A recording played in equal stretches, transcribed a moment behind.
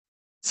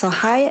So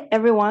hi,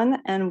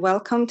 everyone, and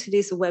welcome to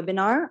this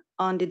webinar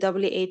on the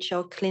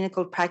WHO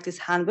Clinical Practice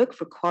Handbook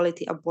for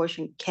Quality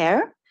Abortion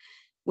Care.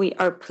 We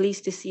are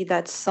pleased to see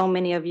that so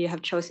many of you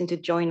have chosen to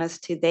join us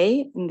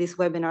today in this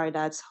webinar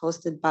that's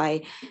hosted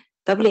by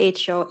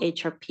WHO,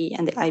 HRP,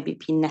 and the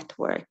IBP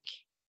network.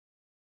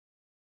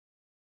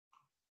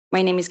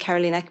 My name is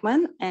Caroline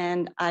Ekman,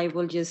 and I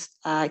will just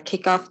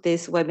kick off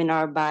this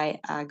webinar by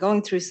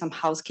going through some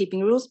housekeeping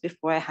rules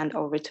before I hand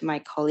over to my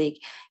colleague,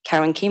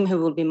 Karen Kim, who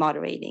will be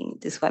moderating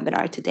this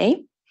webinar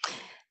today.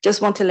 Just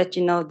want to let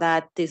you know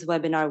that this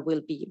webinar will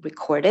be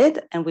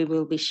recorded, and we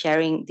will be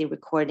sharing the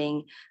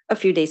recording a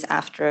few days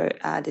after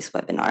this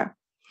webinar.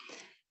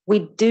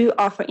 We do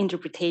offer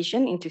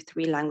interpretation into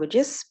 3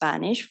 languages,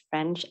 Spanish,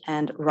 French,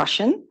 and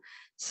Russian.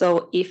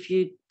 So if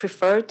you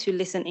prefer to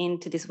listen in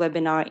to this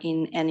webinar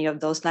in any of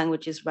those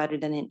languages rather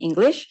than in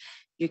English,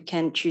 you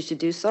can choose to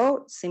do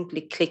so.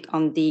 Simply click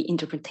on the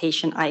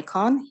interpretation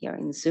icon here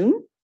in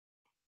Zoom.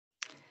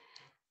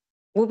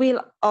 We will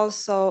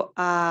also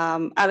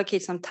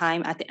allocate some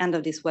time at the end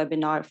of this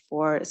webinar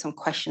for some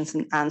questions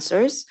and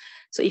answers.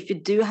 So if you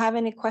do have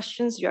any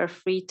questions, you are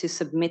free to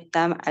submit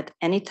them at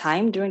any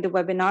time during the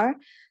webinar.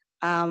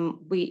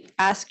 We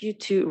ask you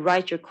to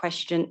write your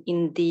question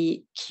in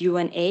the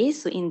Q&A,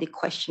 so in the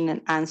question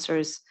and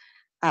answers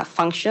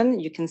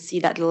function. You can see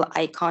that little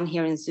icon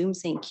here in Zoom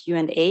saying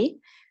Q&A.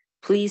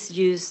 Please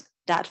use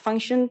that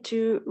function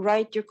to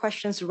write your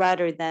questions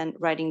rather than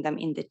writing them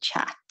in the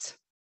chat.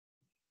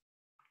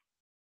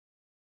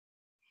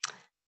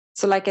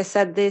 So like I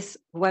said, this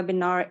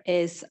webinar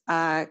is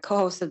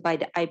co-hosted by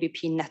the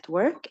IBP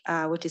network,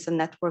 which is a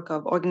network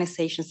of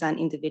organizations and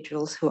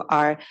individuals who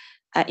are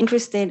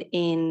interested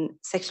in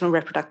sexual and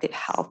reproductive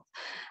health.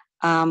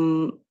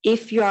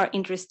 If you are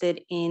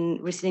interested in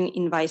receiving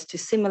invites to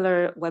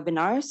similar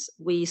webinars,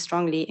 we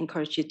strongly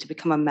encourage you to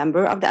become a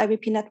member of the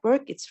IBP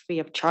network. It's free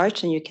of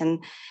charge, and you can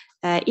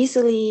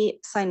easily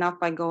sign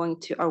up by going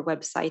to our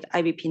website,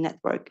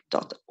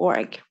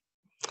 ibpnetwork.org.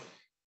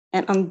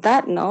 And on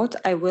that note,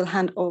 I will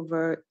hand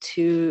over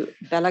to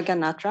Bella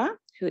Ganatra,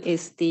 who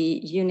is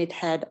the unit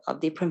head of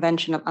the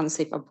Prevention of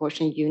Unsafe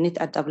Abortion Unit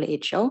at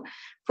WHO,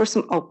 for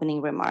some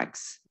opening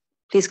remarks.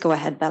 Please go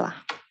ahead, Bella.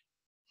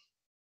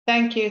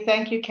 Thank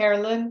you,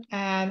 Carolyn.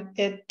 And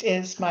it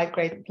is my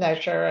great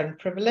pleasure and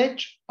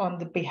privilege on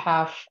the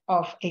behalf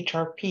of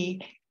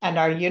HRP and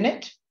our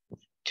unit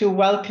to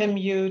welcome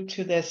you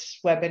to this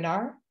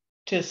webinar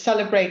to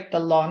celebrate the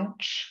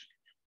launch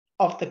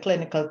of the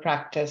Clinical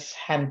Practice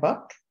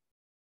Handbook.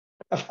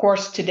 Of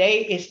course,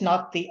 today is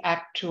not the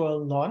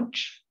actual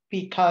launch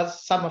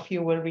because some of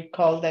you will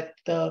recall that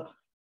the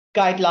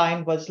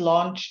guideline was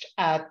launched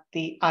at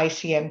the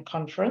ICM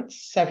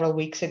conference several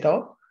weeks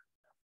ago.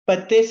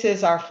 But this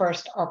is our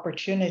first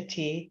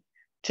opportunity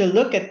to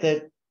look at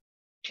the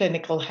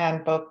clinical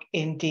handbook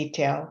in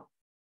detail.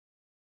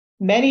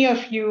 Many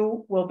of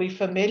you will be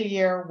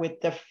familiar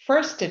with the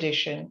first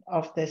edition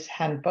of this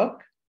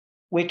handbook,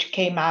 which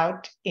came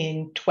out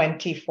in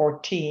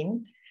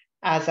 2014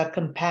 as a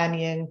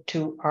companion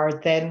to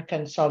our then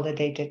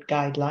consolidated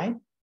guideline.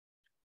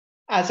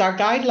 As our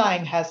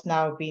guideline has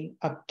now been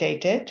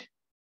updated,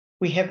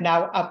 we have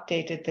now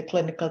updated the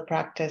clinical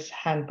practice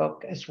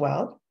handbook as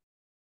well.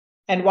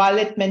 And while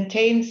it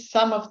maintains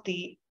some of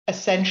the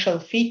essential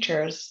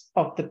features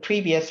of the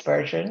previous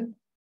version,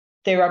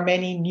 there are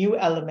many new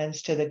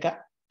elements to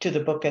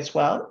the book as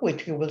well,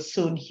 which we will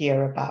soon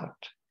hear about.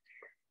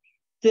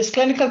 This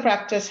clinical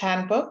practice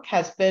handbook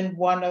has been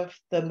one of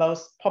the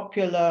most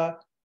popular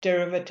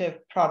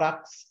derivative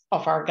products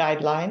of our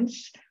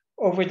guidelines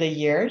over the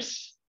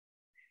years.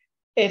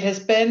 It has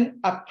been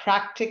a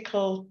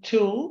practical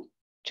tool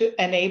to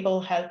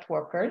enable health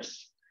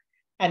workers,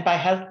 and by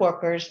health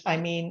workers, I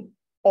mean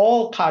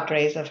all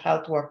cadres of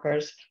health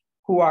workers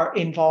who are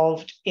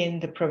involved in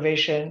the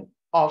provision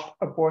of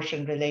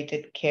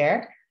abortion-related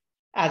care,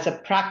 as a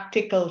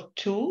practical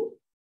tool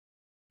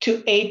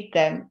to aid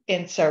them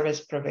in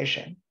service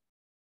provision.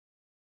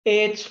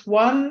 It's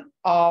one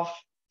of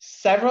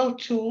several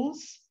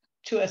tools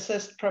to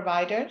assist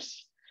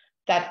providers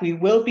that we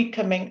will be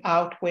coming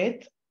out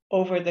with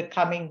over the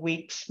coming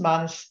weeks,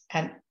 months,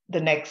 and the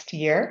next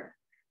year.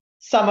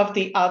 Some of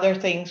the other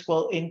things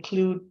will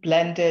include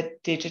blended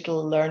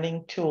digital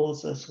learning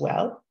tools as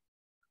well,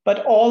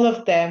 but all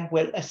of them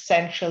will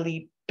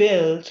essentially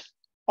build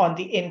on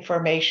the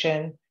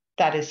information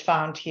that is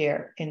found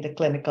here in the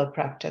Clinical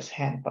Practice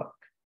Handbook.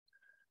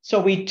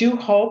 So we do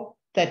hope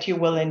that you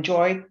will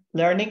enjoy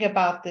learning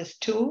about this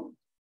tool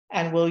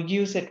and will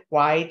use it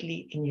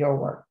widely in your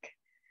work.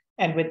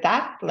 And with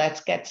that,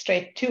 let's get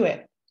straight to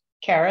it.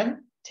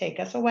 Karen, take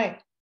us away.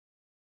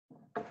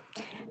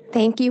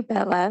 Thank you,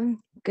 Bella.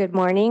 Good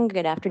morning,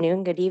 good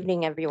afternoon, good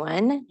evening,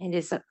 everyone. It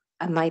is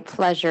my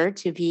pleasure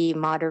to be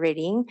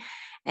moderating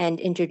and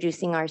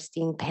introducing our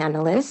esteemed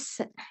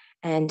panelists.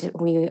 And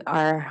we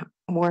are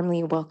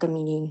warmly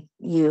welcoming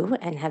you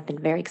and have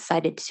been very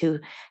excited to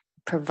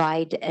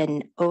provide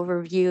an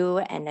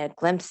overview and a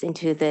glimpse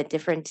into the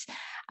different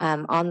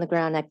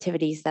on-the-ground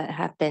activities that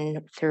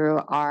happen through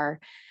our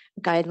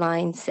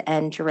guidelines,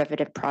 and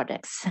derivative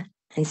products.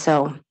 And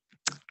so,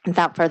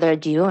 without further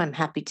ado, I'm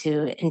happy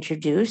to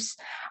introduce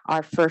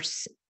our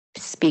first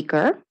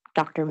speaker,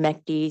 Dr.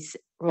 Mekdis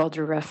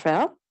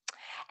Roder-Rafael.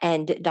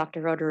 And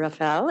Dr.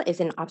 Roder-Rafael is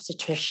an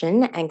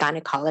obstetrician and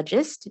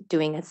gynecologist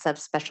doing a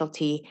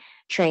subspecialty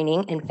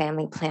training in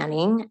family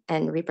planning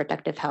and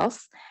reproductive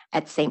health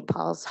at St.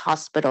 Paul's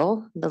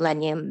Hospital,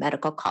 Millennium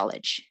Medical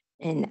College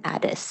in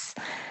Addis.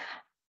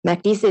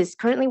 Mekdis is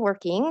currently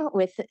working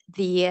with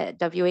the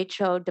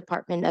WHO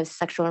Department of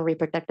Sexual and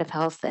Reproductive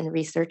Health and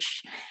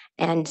Research,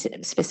 and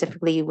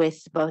specifically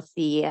with both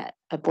the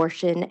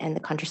abortion and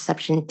the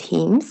contraception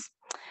teams.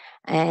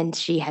 And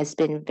she has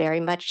been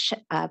very much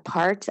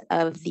part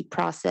of the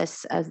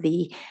process of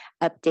the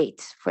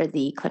update for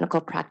the Clinical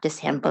Practice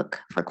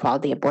Handbook for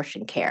Quality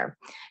Abortion Care.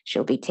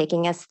 She'll be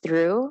taking us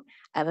through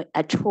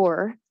a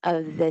tour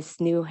of this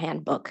new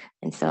handbook.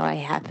 And so I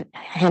have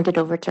handed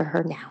over to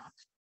her now.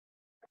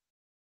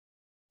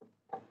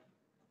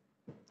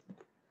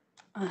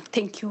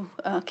 Thank you,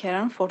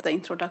 Karen, for the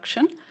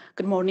introduction.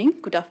 Good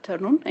morning, good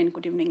afternoon, and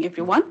good evening,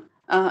 everyone.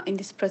 In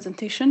this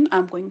presentation,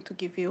 I'm going to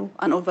give you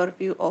an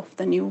overview of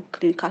the new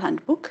clinical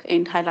handbook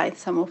and highlight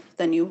some of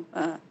the new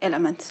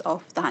elements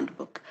of the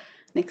handbook.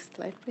 Next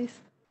slide, please.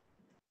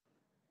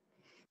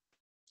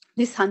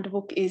 This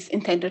handbook is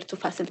intended to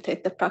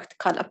facilitate the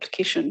practical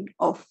application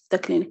of the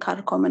clinical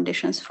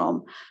recommendations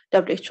from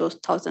WHO's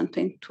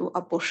 2022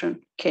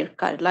 abortion care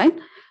guideline.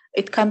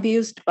 It can be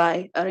used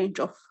by a range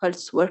of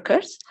health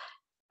workers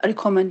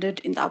recommended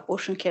in the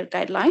abortion care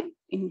guideline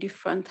in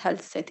different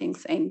health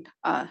settings and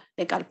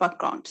legal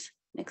backgrounds.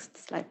 Next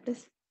slide,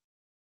 please.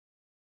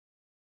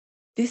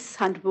 This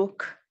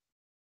handbook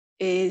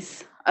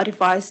is a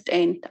revised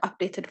and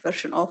updated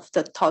version of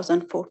the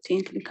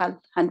 2014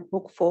 clinical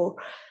handbook for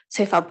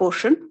safe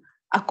abortion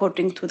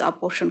according to the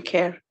abortion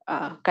care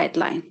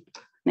guideline.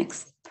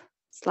 Next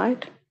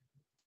slide.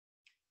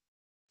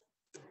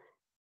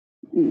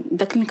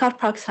 The clinical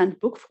practice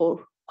handbook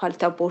for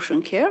quality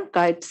abortion care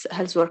guides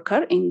health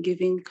worker in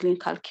giving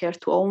clinical care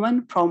to a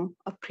woman from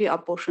a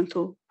pre-abortion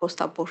to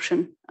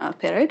post-abortion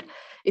period.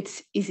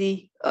 It's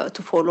easy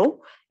to follow,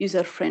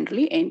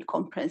 user-friendly, and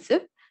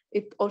comprehensive.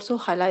 It also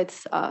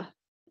highlights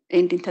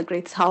and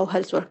integrates how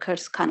health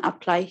workers can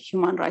apply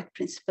human rights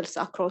principles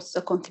across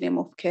the continuum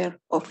of care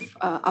of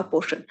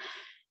abortion.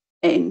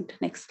 And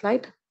next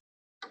slide.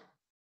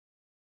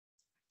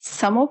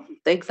 Some of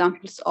the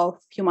examples of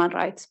human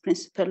rights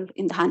principles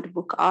in the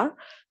handbook are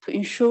to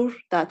ensure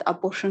that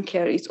abortion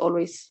care is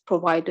always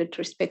provided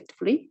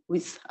respectfully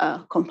with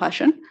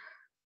compassion,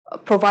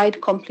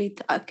 provide complete,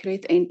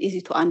 accurate, and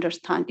easy to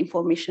understand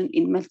information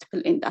in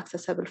multiple and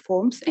accessible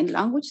forms and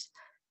language.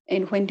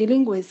 And when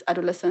dealing with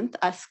adolescents,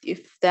 ask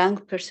if the young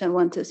person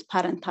wants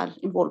parental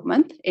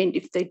involvement, and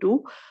if they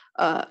do,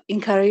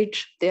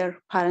 encourage their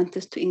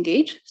parents to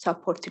engage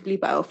supportively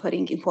by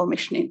offering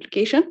information and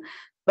education.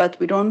 But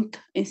we don't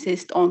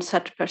insist on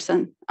such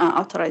person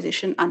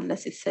authorization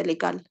unless it's a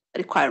legal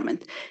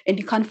requirement. And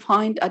you can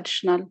find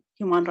additional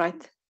human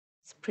rights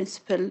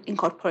principle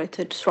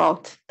incorporated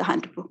throughout the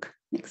handbook.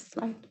 Next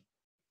slide.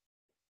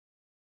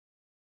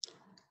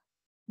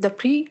 The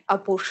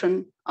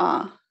pre-abortion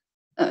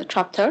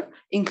chapter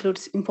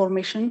includes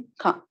information,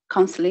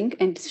 counseling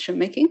and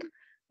decision-making,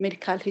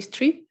 medical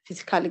history,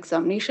 physical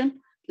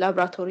examination,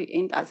 laboratory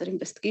and other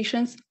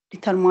investigations,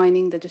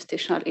 determining the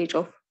gestational age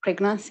of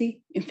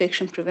pregnancy,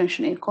 infection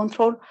prevention and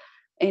control,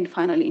 and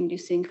finally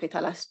inducing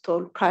fetal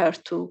asystole prior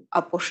to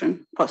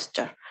abortion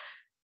procedure.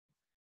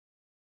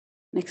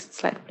 Next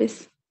slide,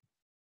 please.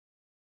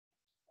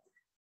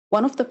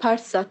 One of the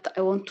parts that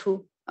I want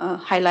to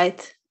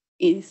highlight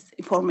is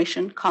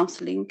information,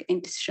 counseling,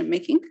 and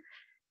decision-making.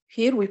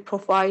 Here we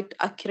provide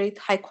accurate,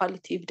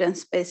 high-quality,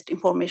 evidence-based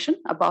information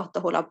about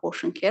the whole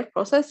abortion care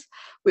process.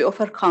 We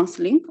offer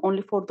counseling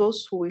only for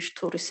those who wish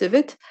to receive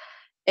it,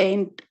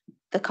 and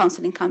the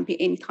counseling can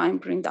be anytime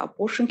during the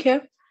abortion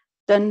care.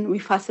 Then we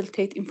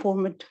facilitate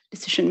informed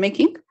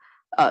decision-making.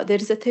 There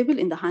is a table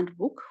in the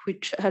handbook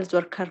which a health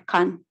worker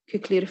can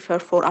quickly refer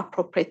for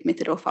appropriate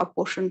method of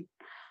abortion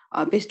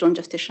based on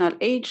gestational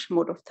age,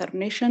 mode of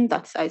termination,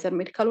 that's either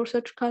medical or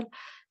surgical,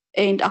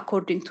 and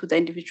according to the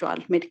individual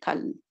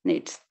medical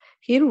needs.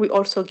 Here we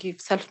also give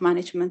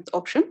self-management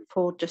option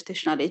for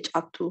gestational age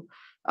up to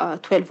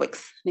 12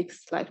 weeks.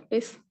 Next slide,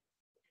 please.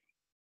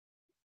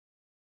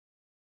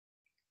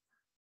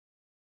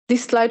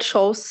 This slide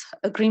shows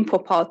green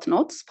pop-out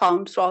notes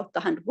found throughout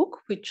the handbook,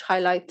 which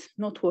highlight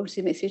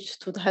noteworthy message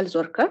to the health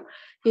worker.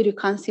 Here you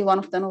can see one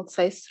of the notes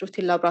says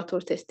routine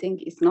laboratory testing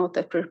is not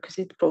a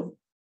prerequisite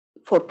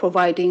for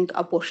providing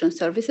abortion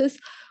services.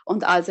 On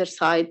the other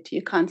side,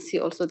 you can see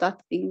also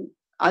that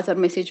other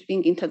message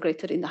being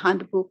integrated in the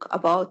handbook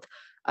about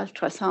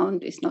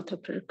ultrasound is not a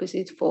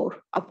prerequisite for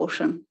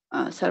abortion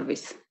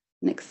service.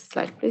 Next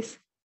slide, please.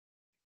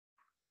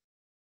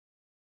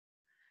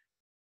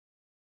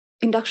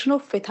 Induction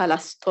of fetal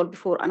asystole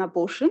before an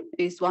abortion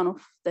is one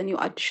of the new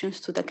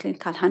additions to the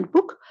clinical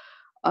handbook.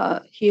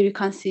 Here you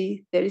can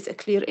see there is a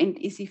clear and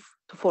easy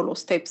to follow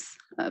steps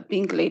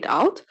being laid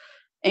out.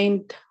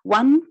 And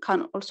one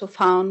can also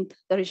find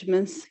the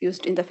regimens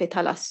used in the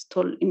fetal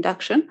acetol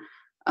induction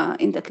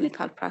in the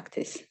clinical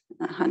practice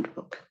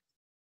handbook.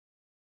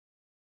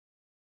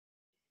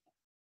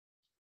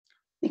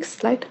 Next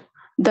slide.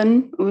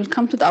 Then we'll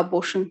come to the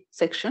abortion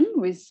section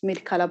with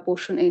medical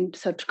abortion and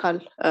surgical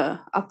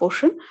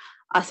abortion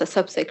as a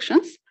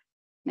subsections.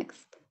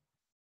 Next.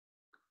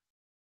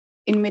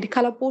 In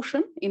medical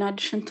abortion, in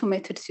addition to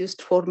methods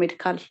used for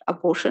medical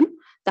abortion,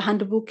 the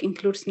handbook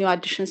includes new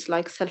additions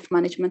like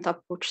self-management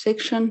approach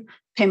section,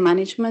 pain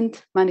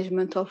management,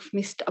 management of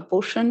missed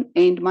abortion,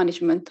 and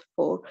management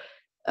for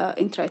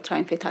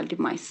intrauterine fetal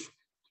demise.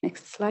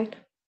 Next slide.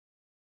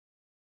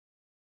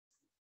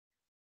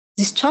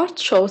 This chart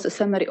shows a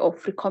summary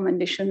of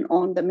recommendation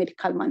on the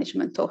medical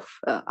management of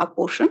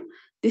abortion.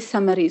 This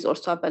summary is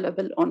also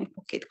available on a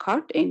pocket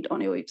card and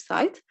on a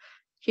website.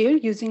 Here,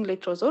 using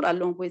letrozole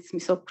along with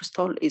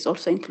misoprostol is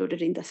also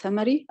included in the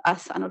summary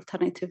as an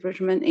alternative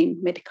regimen in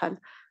medical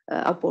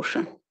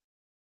abortion.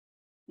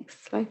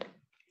 Next slide.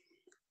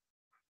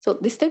 So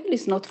this table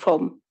is not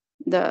from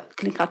the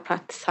clinical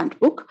practice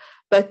handbook,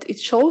 but it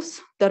shows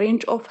the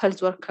range of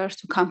health workers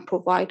who can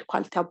provide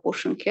quality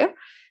abortion care.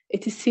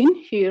 It is seen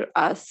here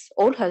as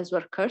all health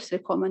workers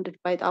recommended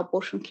by the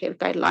abortion care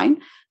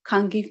guideline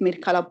can give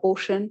medical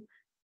abortion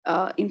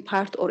in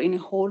part or in a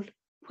whole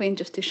when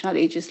gestational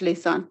age is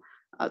less than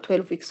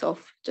 12 weeks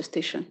of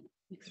gestation.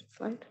 Next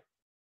slide.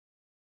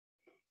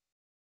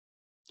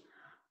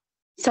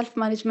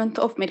 Self-management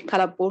of medical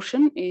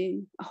abortion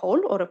in a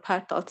whole or a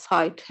part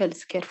outside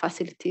healthcare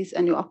facilities,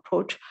 a new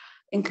approach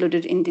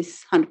included in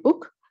this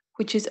handbook,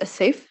 which is a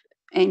safe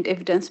and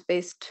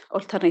evidence-based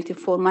alternative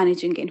for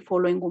managing and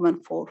following women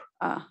for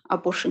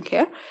abortion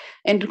care,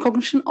 and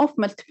recognition of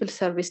multiple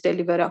service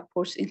delivery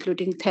approaches,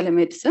 including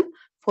telemedicine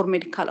for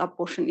medical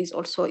abortion is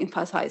also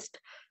emphasized.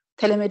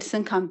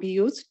 Telemedicine can be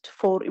used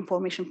for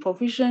information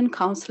provision,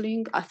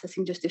 counseling,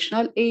 assessing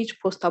gestational age,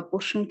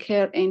 post-abortion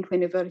care, and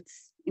whenever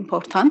it's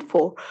important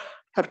for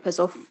purpose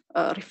of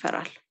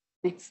referral.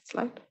 Next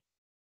slide.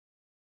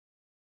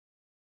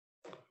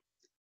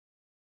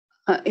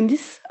 In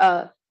this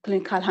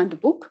clinical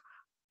handbook,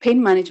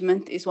 pain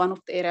management is one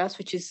of the areas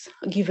which is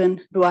given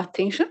due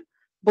attention.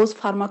 Both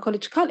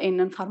pharmacological and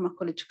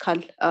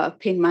non-pharmacological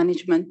pain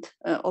management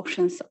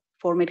options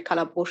for medical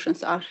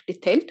abortions are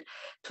detailed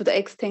to the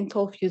extent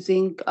of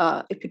using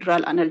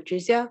epidural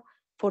analgesia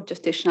for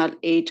gestational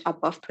age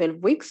above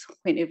 12 weeks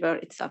whenever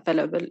it's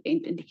available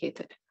and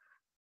indicated.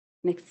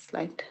 Next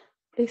slide,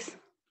 please.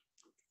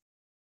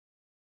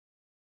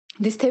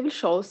 This table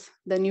shows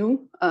the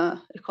new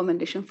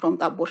recommendation from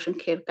the abortion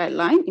care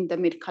guideline in the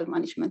medical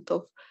management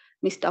of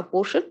missed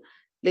abortion,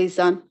 less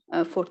than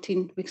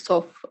 14 weeks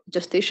of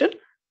gestation.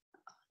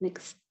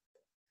 Next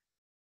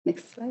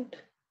slide.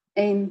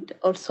 And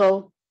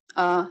also,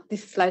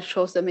 this slide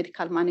shows the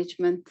medical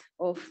management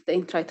of the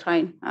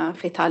intrauterine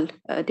fetal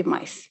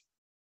demise.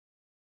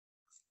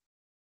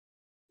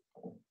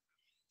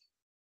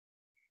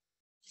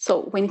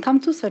 So when it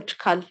comes to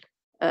surgical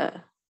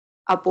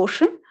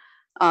abortion,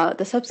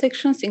 the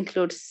subsections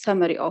include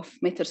summary of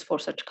methods for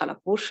surgical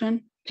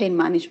abortion, pain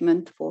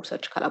management for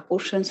surgical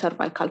abortion,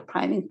 cervical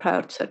priming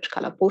prior to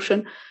surgical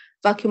abortion,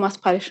 vacuum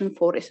aspiration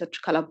for a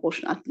surgical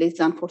abortion at less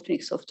than 14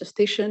 weeks of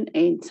gestation,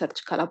 and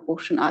surgical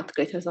abortion at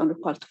greater than or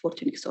equal to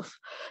 14 weeks of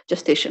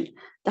gestation.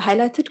 The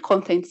highlighted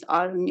contents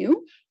are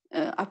new,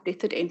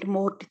 updated, and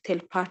more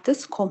detailed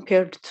parts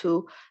compared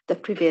to the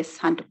previous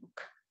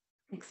handbook.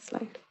 Next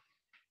slide.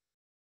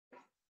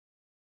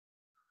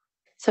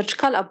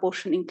 Surgical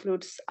abortion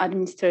includes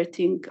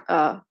administering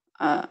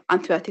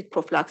antibiotic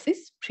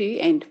prophylaxis, pre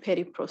and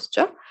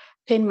peri-procedure,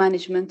 pain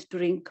management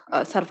during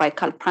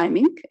cervical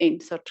priming and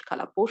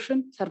surgical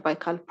abortion,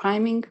 cervical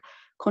priming,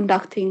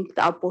 conducting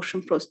the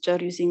abortion procedure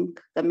using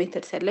the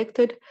method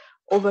selected,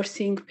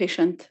 overseeing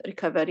patient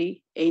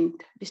recovery and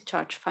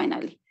discharge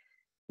finally.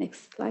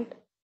 Next slide.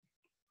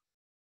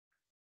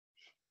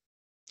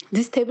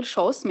 This table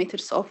shows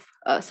methods of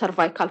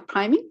cervical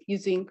priming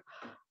using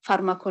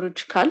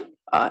pharmacological,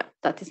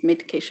 that is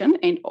medication,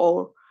 and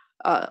or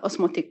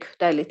osmotic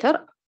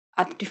dilator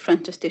at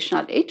different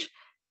gestational age.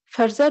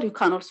 Further, you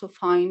can also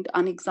find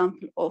an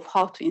example of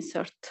how to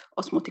insert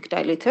osmotic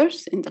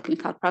dilators in the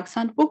clinical practice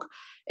handbook,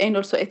 and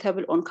also a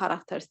table on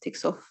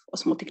characteristics of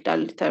osmotic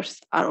dilators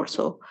are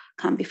also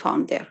can be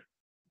found there.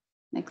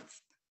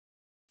 Next.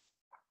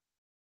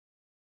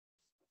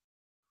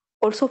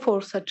 Also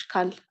for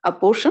surgical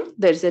abortion,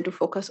 there is a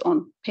focus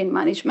on pain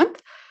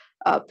management.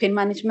 Pain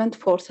management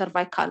for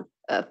cervical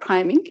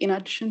priming, in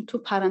addition to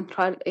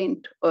parenteral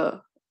and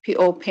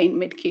PO pain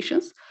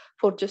medications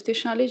for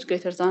gestational age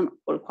greater than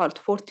or equal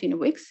to 14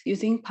 weeks,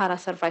 using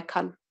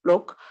paracervical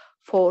block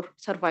for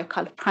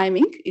cervical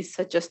priming is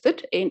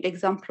suggested. An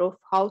example of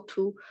how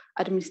to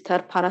administer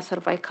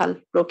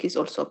paracervical block is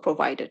also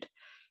provided.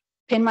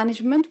 Pain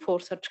management for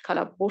surgical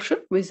abortion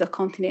with a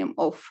continuum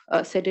of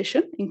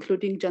sedation,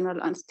 including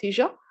general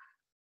anesthesia,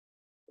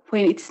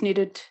 when it's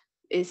needed,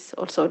 is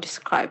also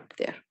described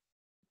there.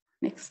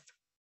 Next.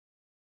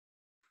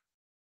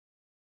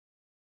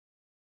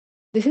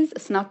 This is a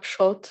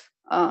snapshot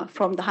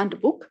from the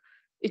handbook.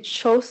 It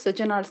shows the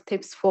general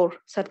steps for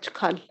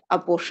surgical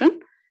abortion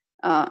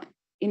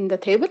in the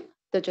table,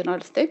 the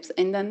general steps,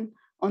 and then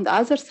on the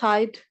other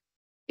side,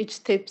 each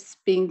steps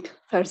being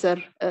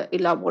further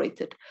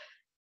elaborated.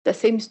 The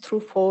same is true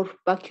for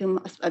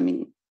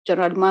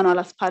general manual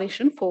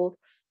aspiration for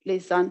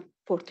less than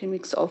 14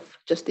 weeks of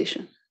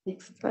gestation.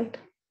 Next slide.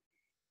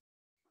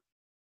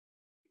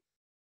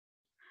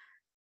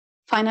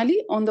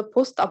 Finally, on the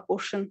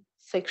post-abortion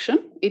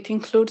section, it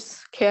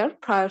includes care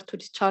prior to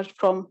discharge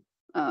from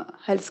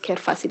healthcare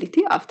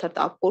facility after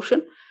the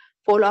abortion,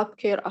 follow-up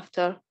care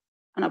after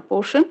an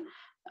abortion,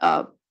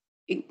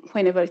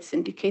 whenever it's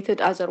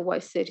indicated.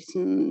 Otherwise, there is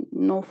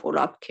no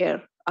follow-up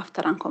care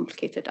after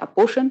uncomplicated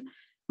abortion,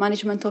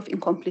 management of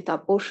incomplete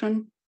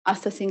abortion,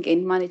 assessing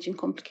and managing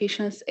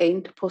complications,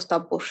 and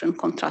post-abortion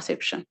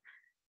contraception.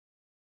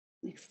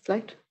 Next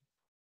slide.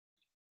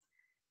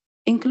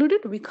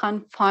 Included, we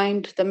can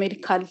find the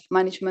medical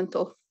management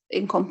of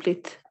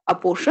incomplete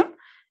abortion,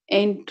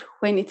 and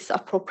when it's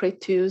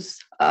appropriate to use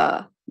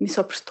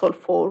misoprostol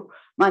for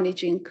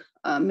managing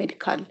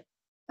medical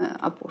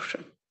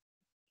abortion.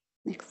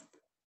 Next.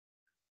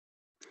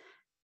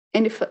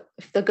 And if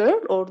the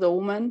girl or the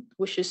woman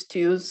wishes to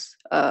use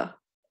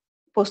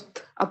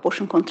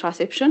post-abortion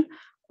contraception,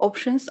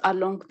 options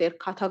along their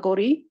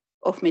category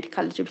of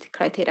medical eligibility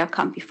criteria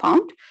can be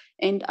found.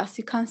 And as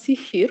you can see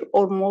here,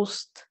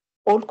 almost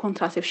all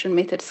contraception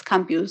methods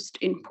can be used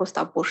in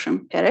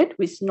post-abortion period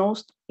with no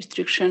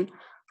restriction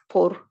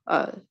for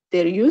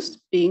their use,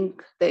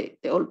 they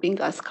all being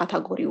as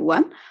category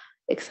 1,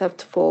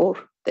 except for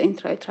the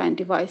intrauterine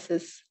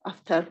devices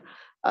after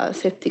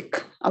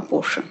septic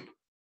abortion.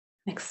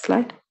 Next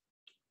slide.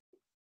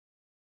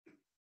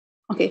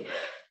 Okay,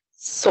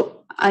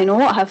 so I know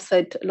I have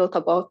said a lot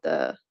about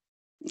the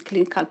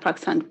clinical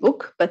practice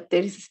handbook, but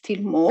there is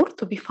still more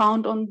to be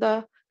found on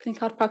the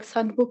clinical practice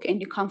handbook,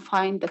 and you can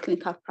find the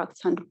clinical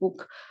practice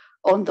handbook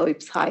on the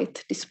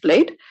website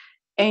displayed.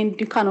 And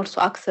you can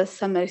also access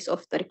summaries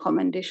of the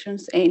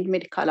recommendations and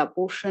medical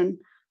abortion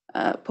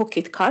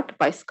pocket card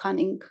by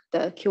scanning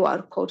the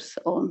QR codes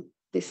on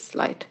this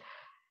slide.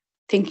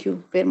 Thank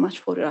you very much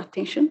for your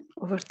attention.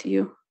 Over to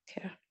you,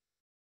 Kara.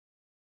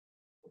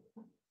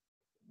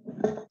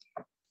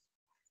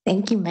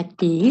 Thank you,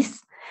 Magdiz.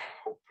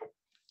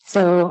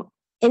 So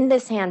in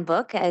this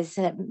handbook, as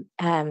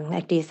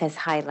Magdiz has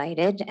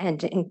highlighted,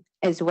 and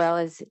as well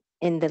as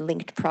in the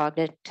linked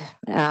product,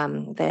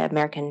 the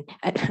American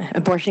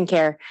Abortion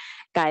Care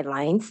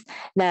Guidelines,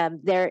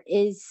 there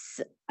is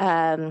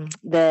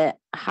the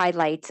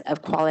highlights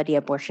of quality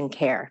abortion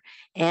care,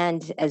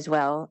 and as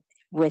well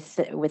with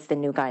the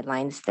new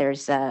guidelines,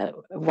 there's a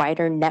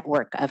wider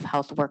network of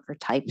health worker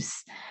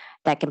types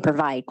that can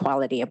provide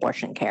quality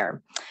abortion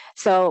care.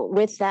 So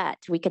with that,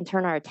 we can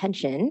turn our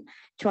attention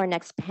to our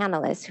next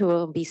panelist who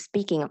will be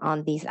speaking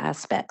on these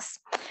aspects.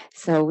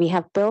 So we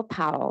have Bill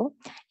Powell.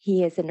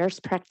 He is a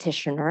nurse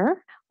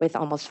practitioner with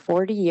almost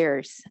 40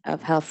 years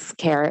of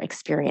healthcare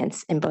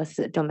experience in both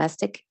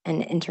domestic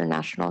and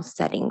international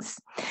settings.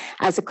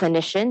 As a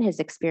clinician, his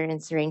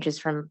experience ranges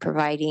from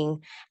providing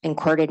and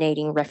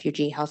coordinating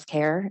refugee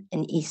healthcare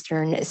in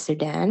Eastern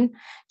Sudan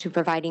to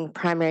providing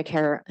primary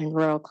care in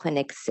rural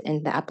clinics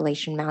in the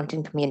Appalachian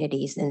Mountain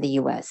communities in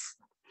the US.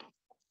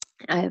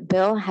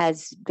 Bill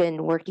has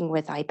been working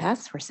with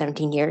IPAS for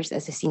 17 years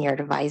as a senior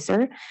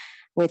advisor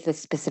with a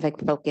specific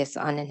focus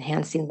on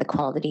enhancing the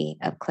quality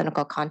of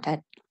clinical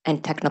content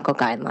and technical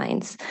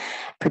guidelines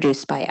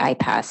produced by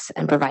IPAS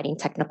and providing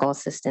technical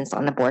assistance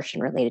on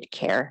abortion-related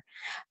care,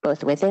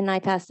 both within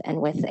IPAS and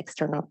with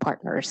external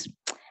partners.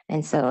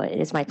 And so it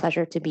is my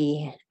pleasure to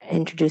be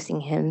introducing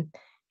him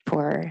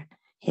for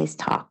his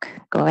talk.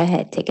 Go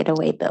ahead, take it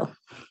away, Bill.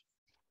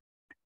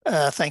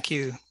 Thank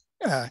you,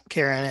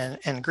 Karen,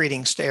 and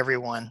greetings to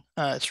everyone.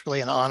 It's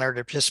really an honor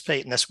to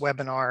participate in this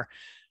webinar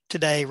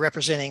today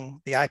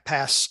representing the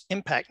IPAS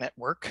Impact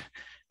Network,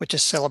 which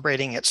is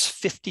celebrating its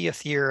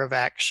 50th year of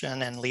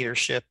action and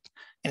leadership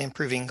in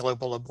improving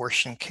global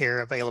abortion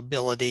care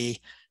availability,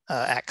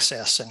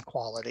 access, and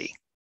quality.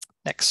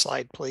 Next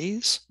slide,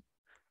 please.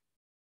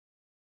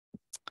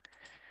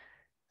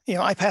 You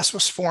know, IPAS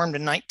was formed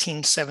in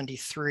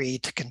 1973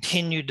 to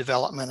continue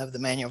development of the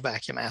manual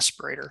vacuum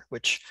aspirator,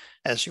 which,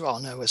 as you all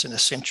know, is an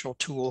essential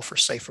tool for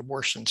safe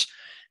abortions.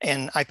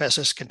 And IPAS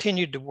has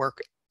continued to work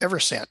ever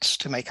since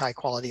to make high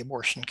quality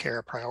abortion care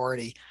a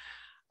priority.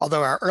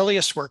 Although our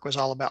earliest work was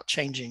all about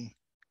changing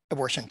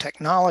abortion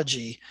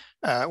technology,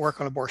 work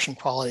on abortion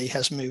quality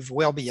has moved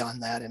well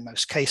beyond that in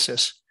most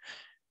cases.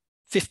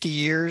 50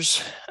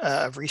 years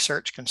of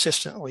research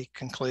consistently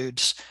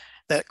concludes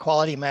that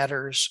quality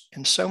matters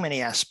in so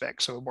many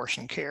aspects of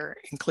abortion care,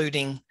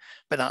 including,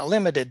 but not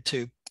limited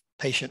to,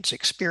 patients'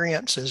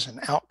 experiences and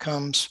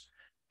outcomes,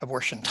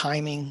 abortion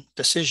timing,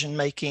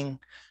 decision-making,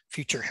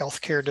 future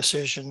healthcare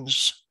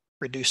decisions,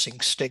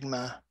 reducing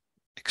stigma,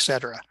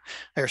 etc.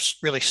 There's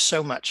really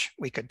so much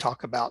we could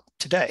talk about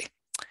today.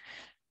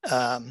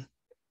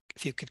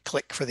 If you could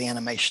click for the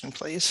animation,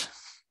 please.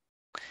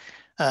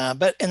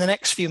 But in the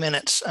next few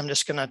minutes, I'm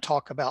just going to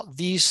talk about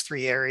these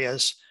three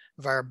areas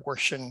of our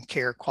abortion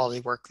care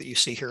quality work that you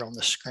see here on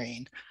the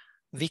screen.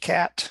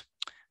 VCAT,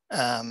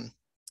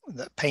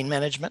 the pain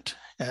management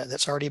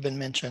that's already been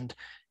mentioned,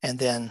 and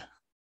then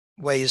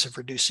ways of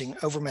reducing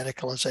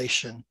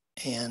over-medicalization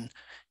and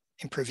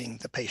improving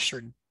the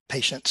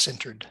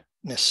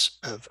patient-centeredness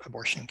of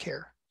abortion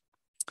care.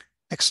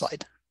 Next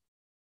slide.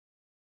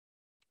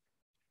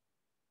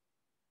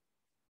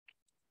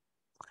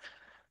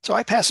 So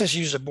IPAS has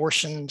used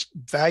abortion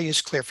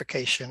values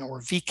clarification, or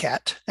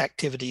VCAT,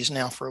 activities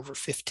now for over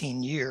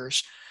 15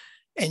 years.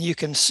 And you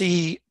can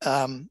see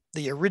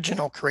the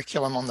original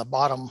curriculum on the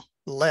bottom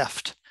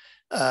left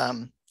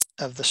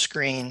of the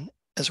screen,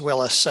 as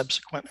well as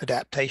subsequent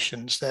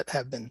adaptations that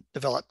have been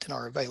developed and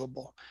are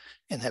available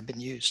and have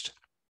been used.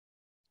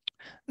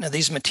 Now,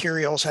 these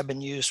materials have been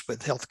used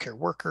with healthcare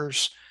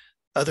workers,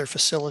 other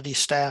facility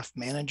staff,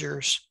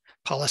 managers,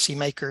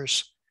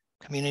 policymakers,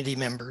 community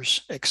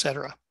members,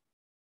 etc.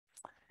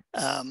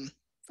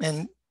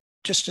 And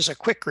just as a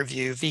quick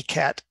review,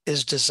 VCAT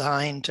is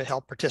designed to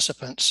help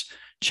participants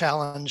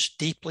challenge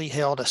deeply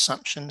held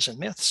assumptions and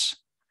myths,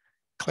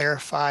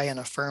 clarify and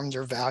affirm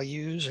their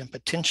values and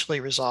potentially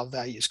resolve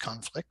values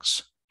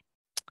conflicts,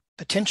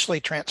 potentially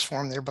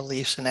transform their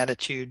beliefs and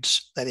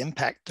attitudes that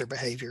impact their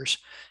behaviors,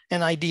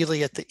 and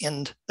ideally at the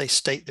end, they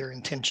state their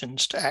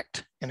intentions to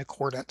act in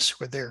accordance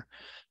with their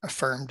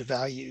affirmed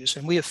values.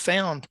 And we have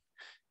found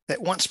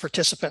that once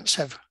participants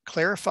have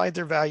clarified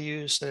their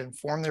values that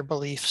inform their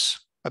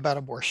beliefs about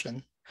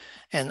abortion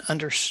and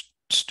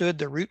understood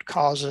the root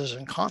causes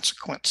and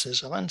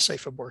consequences of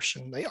unsafe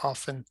abortion, they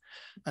often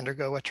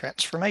undergo a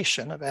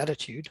transformation of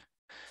attitude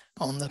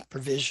on the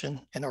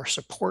provision and or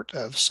support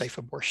of safe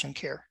abortion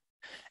care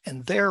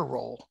and their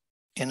role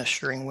in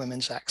assuring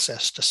women's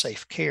access to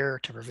safe care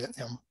to prevent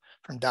them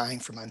from dying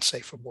from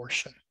unsafe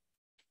abortion.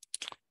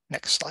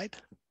 Next slide.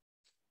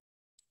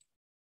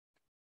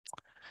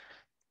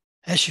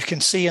 As you can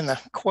see in the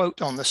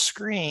quote on the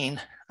screen,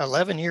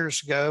 11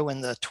 years ago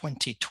in the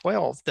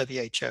 2012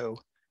 WHO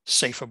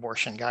Safe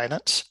Abortion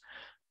Guidance,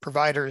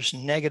 providers'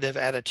 negative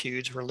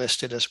attitudes were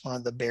listed as one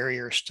of the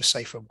barriers to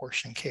safe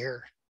abortion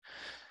care.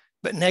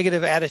 But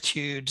negative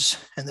attitudes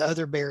and the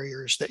other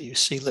barriers that you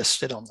see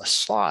listed on the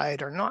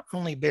slide are not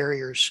only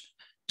barriers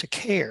to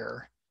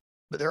care,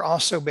 but they're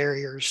also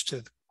barriers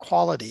to the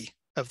quality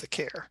of the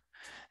care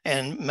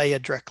and may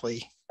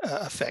directly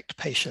affect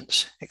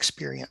patients'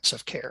 experience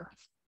of care.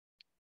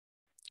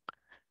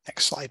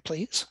 Next slide,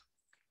 please.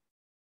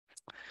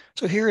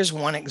 So here is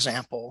one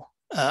example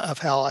of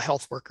how a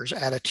health worker's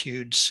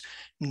attitudes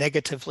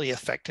negatively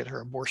affected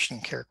her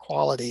abortion care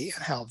quality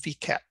and how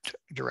VCAT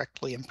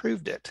directly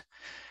improved it.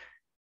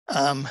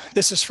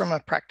 This is from a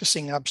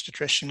practicing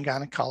obstetrician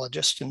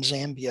gynecologist in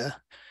Zambia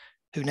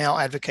who now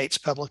advocates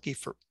publicly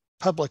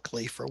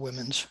for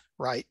women's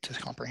right to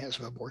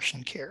comprehensive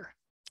abortion care.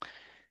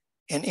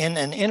 And in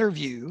an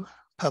interview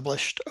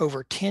published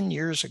over 10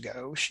 years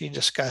ago, she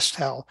discussed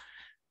how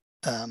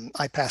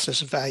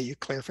IPAS's value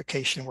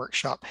clarification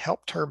workshop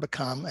helped her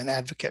become an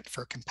advocate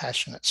for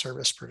compassionate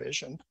service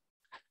provision.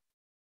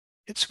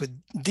 It's with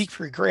deep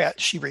regret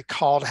she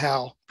recalled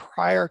how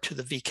prior to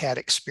the VCAT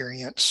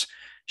experience,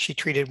 she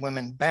treated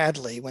women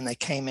badly when they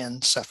came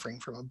in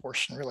suffering from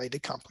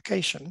abortion-related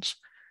complications.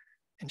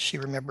 And she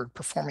remembered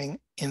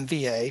performing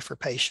MVA for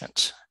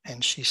patients.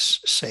 And she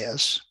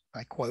says,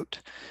 I quote,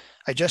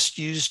 "I just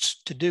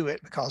used to do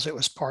it because it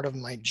was part of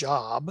my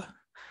job.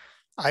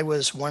 I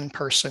was one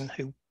person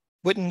who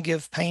wouldn't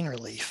give pain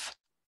relief.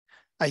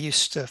 I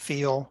used to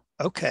feel,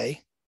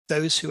 okay,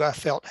 those who I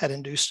felt had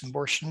induced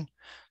abortion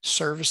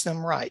serves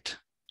them right.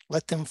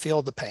 Let them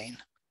feel the pain.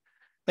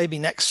 Maybe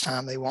next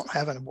time they won't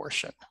have an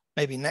abortion.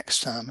 Maybe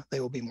next time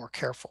they will be more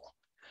careful.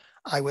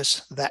 I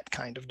was that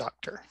kind of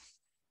doctor."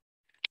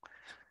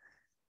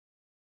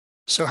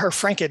 So her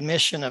frank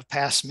admission of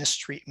past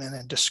mistreatment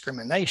and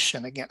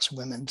discrimination against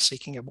women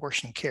seeking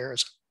abortion care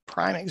is a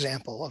prime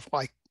example of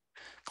why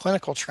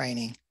clinical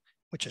training,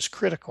 which is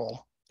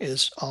critical,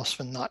 is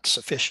often not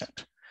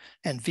sufficient.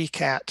 And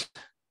VCAT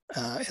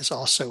is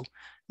also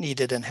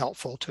needed and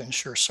helpful to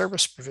ensure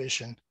service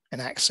provision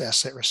and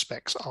access that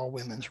respects all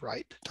women's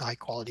right to high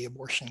quality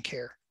abortion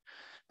care,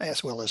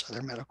 as well as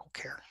other medical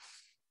care.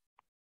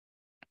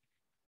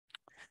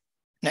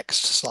 Next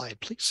slide,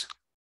 please.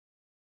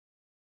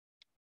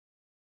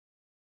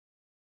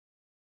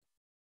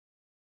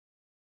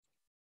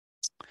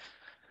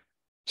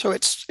 So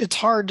it's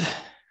hard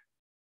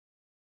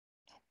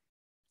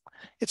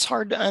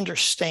to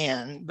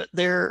understand, but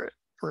there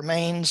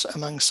remains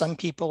among some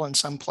people in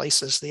some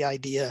places the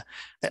idea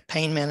that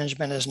pain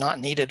management is not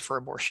needed for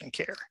abortion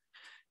care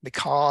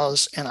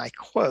because, and I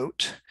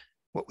quote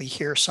what we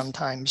hear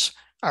sometimes,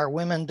 our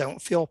women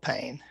don't feel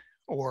pain,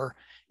 or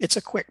it's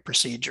a quick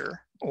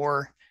procedure,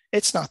 or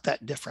it's not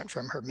that different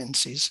from her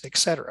menses,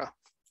 etc.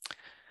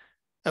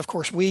 Of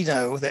course, we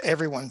know that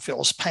everyone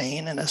feels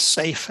pain, and as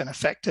safe and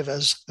effective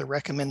as the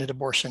recommended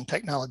abortion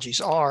technologies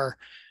are,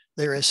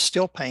 there is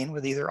still pain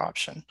with either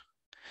option.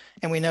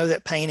 And we know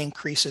that pain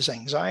increases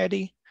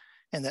anxiety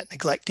and that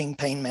neglecting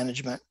pain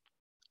management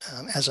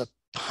as a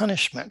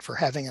punishment for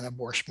having an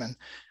abortion,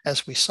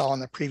 as we saw in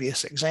the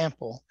previous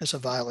example, is a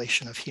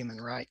violation of human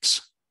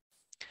rights.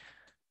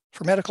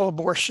 For medical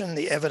abortion,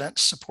 the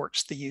evidence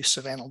supports the use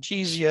of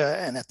analgesia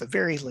and at the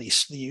very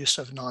least, the use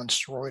of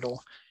non-steroidal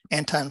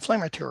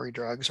anti-inflammatory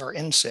drugs or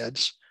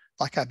NSAIDs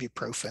like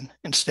ibuprofen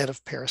instead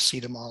of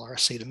paracetamol or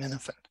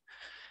acetaminophen.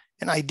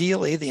 And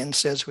ideally, the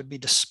NSAIDs would be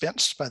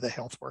dispensed by the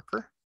health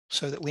worker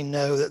so that we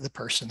know that the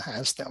person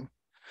has them.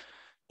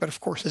 But of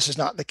course, this is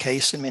not the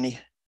case in many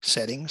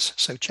settings,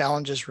 so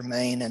challenges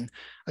remain in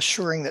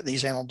assuring that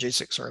these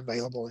analgesics are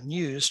available and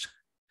used.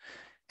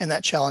 And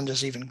that challenge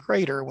is even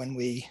greater when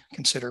we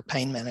consider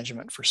pain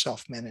management for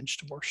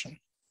self-managed abortion.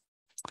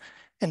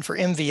 And for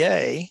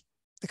MVA,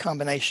 the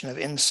combination of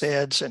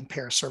NSAIDs and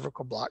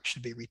paracervical block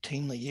should be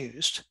routinely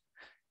used.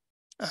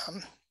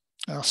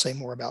 I'll say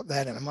more about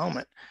that in a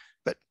moment.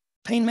 But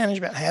pain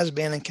management has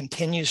been and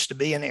continues to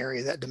be an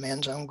area that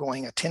demands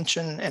ongoing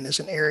attention and is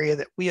an area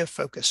that we have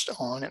focused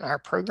on in our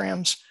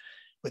programs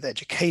with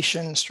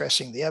education,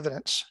 stressing the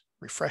evidence,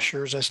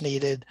 refreshers as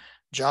needed,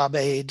 job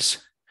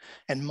aids,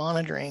 and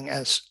monitoring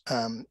as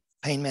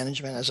pain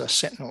management as a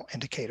sentinel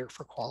indicator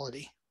for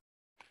quality.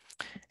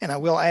 And I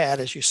will add,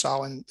 as you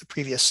saw in the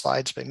previous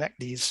slides by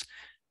Mekdis,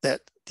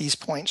 that these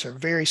points are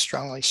very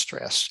strongly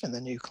stressed in the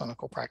new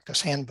clinical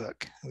practice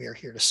handbook we are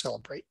here to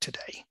celebrate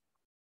today.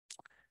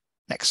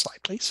 Next slide,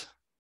 please.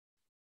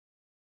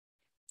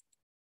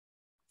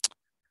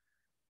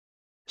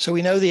 So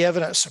we know the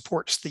evidence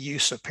supports the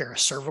use of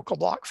paracervical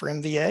block for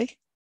MVA,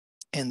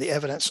 and the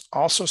evidence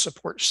also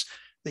supports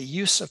the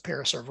use of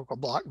paracervical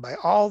block by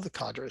all the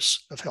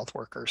cadres of health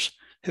workers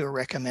who are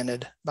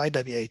recommended by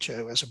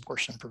WHO as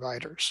abortion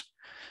providers.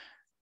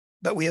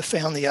 But we have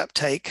found the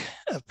uptake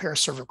of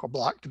paracervical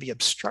block to be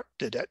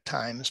obstructed at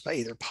times by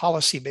either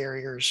policy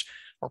barriers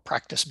or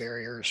practice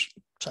barriers,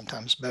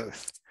 sometimes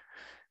both.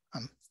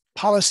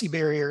 Policy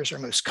barriers are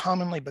most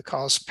commonly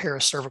because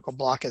paracervical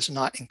block is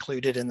not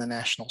included in the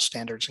national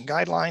standards and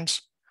guidelines,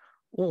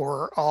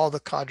 or all the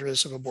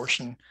cadres of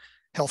abortion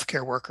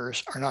healthcare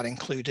workers are not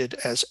included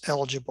as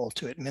eligible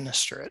to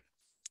administer it.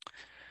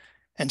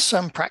 And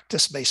some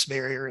practice-based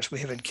barriers we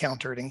have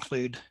encountered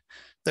include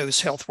those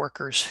health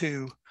workers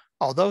who,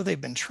 although they've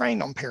been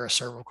trained on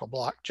paracervical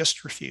block,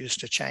 just refuse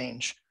to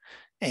change.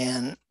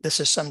 And this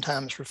is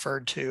sometimes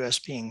referred to as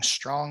being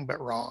strong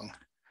but wrong.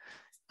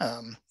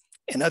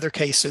 In other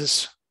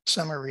cases,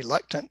 some are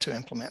reluctant to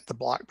implement the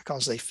block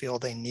because they feel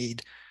they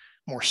need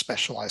more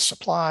specialized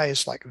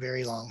supplies like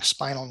very long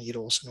spinal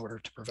needles in order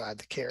to provide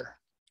the care.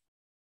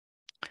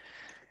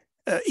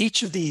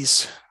 Each of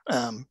these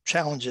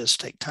challenges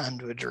take time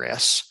to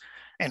address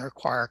and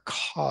require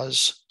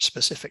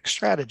cause-specific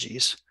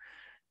strategies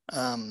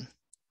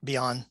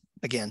beyond,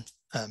 again,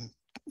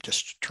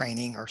 just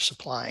training or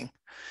supplying.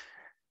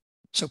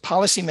 So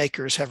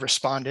policymakers have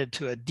responded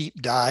to a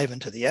deep dive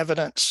into the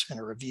evidence and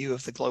a review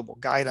of the global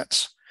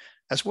guidance,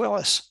 as well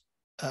as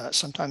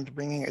sometimes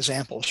bringing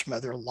examples from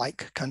other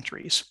like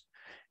countries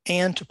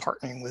and to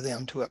partnering with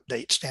them to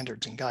update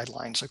standards and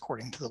guidelines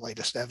according to the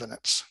latest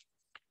evidence.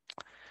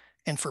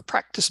 And for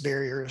practice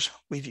barriers,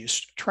 we've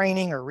used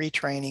training or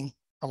retraining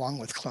along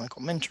with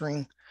clinical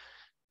mentoring,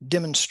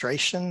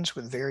 demonstrations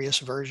with various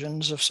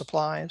versions of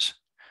supplies,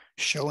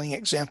 showing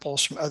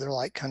examples from other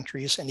like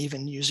countries, and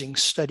even using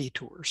study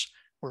tours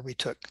where we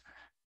took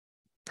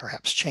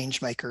perhaps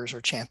change makers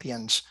or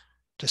champions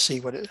to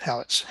see how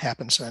it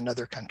happens in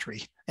another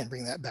country and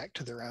bring that back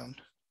to their own.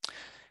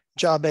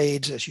 Job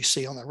aids, as you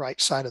see on the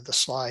right side of the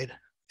slide,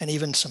 and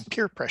even some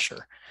peer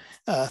pressure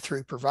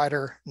through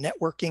provider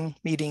networking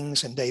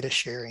meetings and data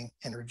sharing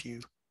and review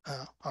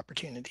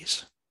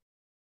opportunities.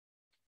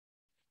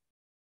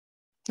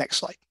 Next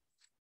slide.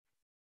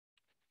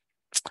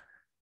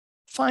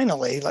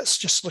 Finally, let's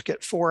just look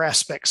at 4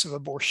 aspects of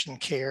abortion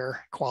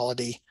care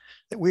quality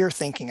that we are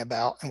thinking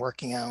about and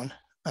working on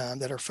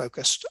that are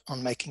focused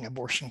on making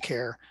abortion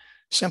care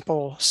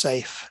simple,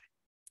 safe,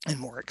 and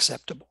more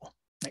acceptable.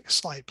 Next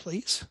slide,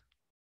 please.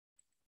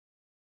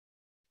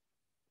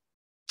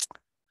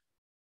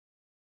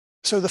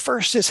 So the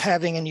first is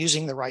having and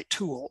using the right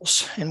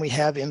tools. And we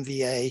have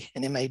MVA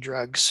and MA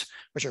drugs,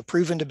 which are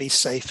proven to be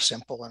safe,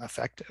 simple, and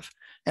effective.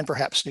 And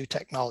perhaps new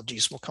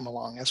technologies will come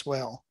along as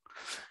well.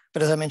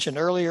 But as I mentioned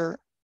earlier,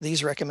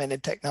 these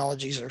recommended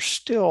technologies are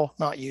still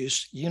not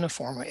used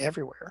uniformly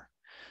everywhere.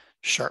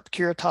 Sharp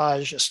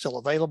curettage is still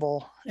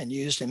available and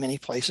used in many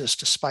places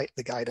despite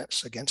the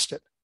guidance against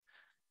it.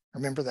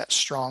 Remember that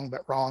strong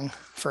but wrong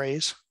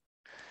phrase?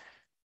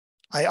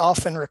 I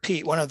often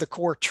repeat one of the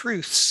core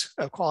truths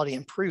of quality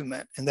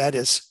improvement, and that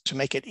is to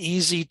make it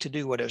easy to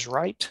do what is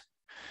right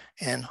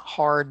and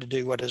hard to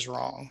do what is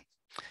wrong.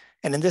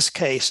 And in this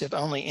case, if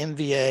only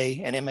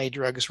MVA and MA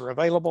drugs were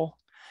available,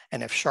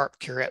 and if sharp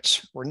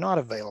curettes were not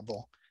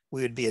available,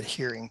 we would be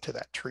adhering to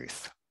that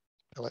truth.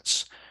 So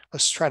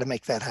let's try to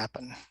make that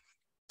happen.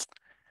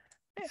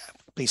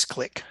 Please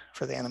click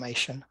for the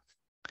animation.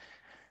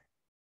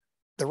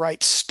 The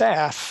right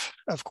staff,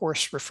 of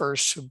course,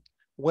 refers to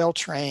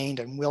well-trained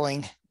and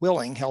willing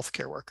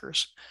healthcare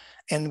workers,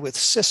 and with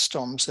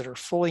systems that are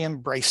fully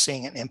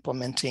embracing and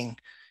implementing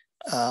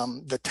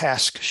the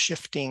task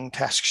shifting,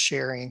 task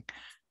sharing,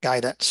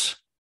 guidance,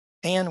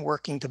 and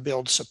working to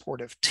build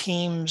supportive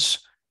teams,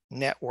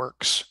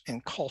 networks,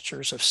 and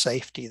cultures of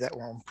safety that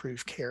will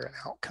improve care and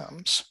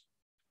outcomes.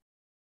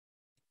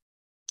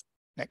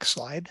 Next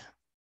slide.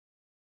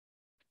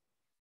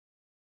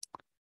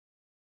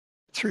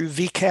 Through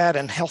VCAT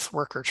and health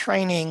worker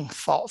training,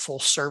 thoughtful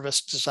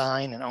service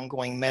design, and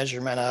ongoing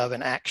measurement of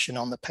and action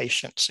on the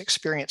patient's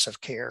experience of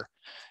care,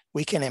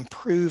 we can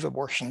improve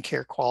abortion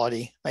care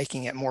quality,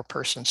 making it more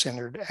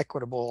person-centered,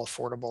 equitable,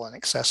 affordable, and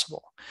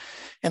accessible.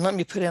 And let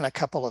me put in a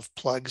couple of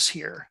plugs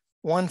here.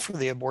 One for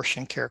the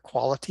abortion care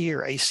quality,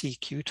 or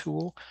ACQ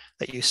tool,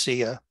 that you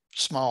see a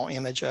small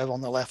image of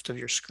on the left of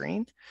your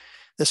screen.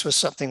 This was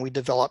something we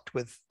developed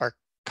with our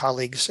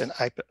colleagues in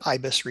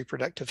IBIS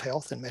Reproductive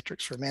Health and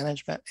Metrics for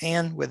Management,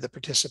 and with the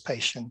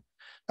participation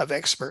of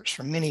experts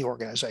from many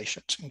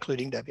organizations,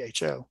 including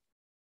WHO.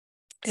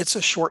 It's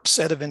a short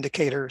set of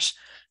indicators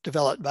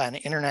developed by an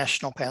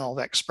international panel of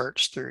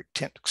experts through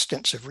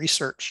extensive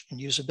research and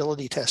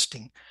usability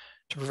testing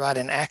to provide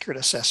an accurate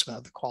assessment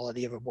of the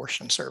quality of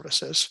abortion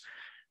services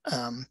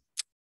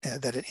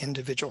that an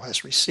individual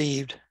has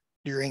received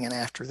during and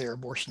after their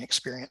abortion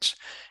experience.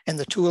 And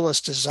the tool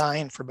is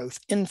designed for both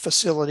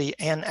in-facility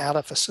and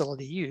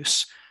out-of-facility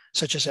use,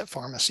 such as at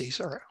pharmacies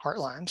or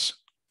heartlines.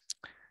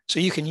 So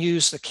you can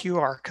use the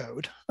QR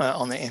code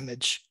on the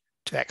image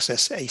to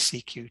access the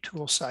ACQ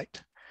tool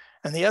site.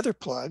 And the other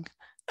plug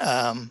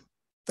that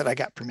I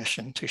got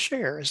permission to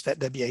share is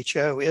that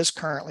WHO is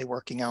currently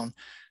working on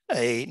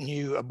a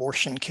new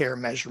abortion care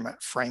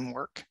measurement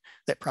framework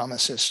that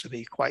promises to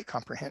be quite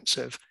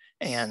comprehensive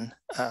and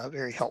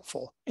very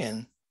helpful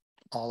in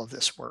all of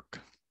this work.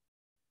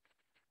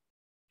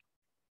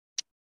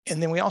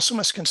 And then we also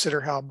must consider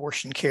how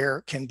abortion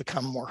care can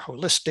become more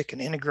holistic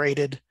and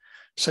integrated,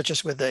 such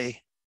as with the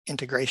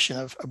integration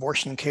of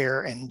abortion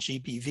care and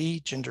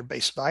GBV,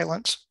 gender-based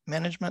violence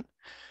management,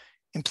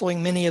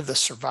 employing many of the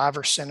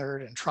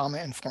survivor-centered and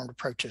trauma-informed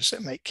approaches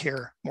that make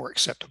care more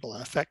acceptable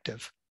and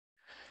effective.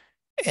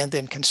 And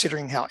then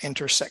considering how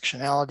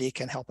intersectionality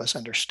can help us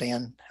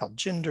understand how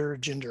gender,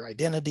 gender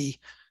identity,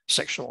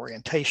 sexual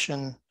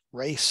orientation,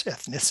 race,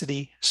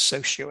 ethnicity,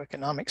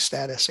 socioeconomic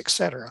status,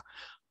 etc.,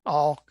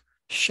 all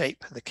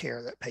shape the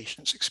care that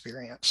patients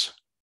experience.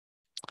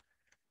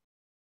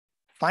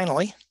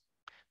 Finally,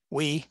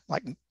 we,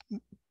 like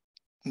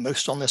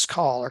most on this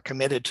call, are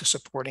committed to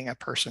supporting a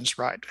person's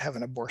right to have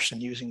an abortion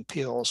using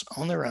pills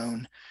on their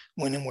own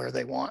when and where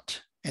they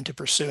want, and to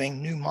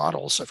pursuing new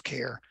models of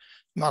care,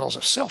 models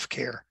of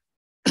self-care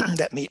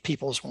that meet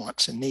people's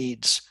wants and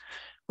needs.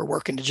 We're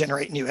working to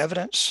generate new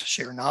evidence,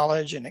 share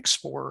knowledge, and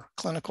explore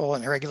clinical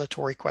and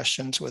regulatory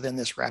questions within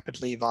this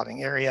rapidly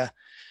evolving area.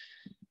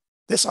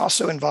 This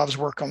also involves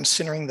work on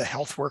centering the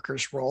health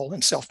worker's role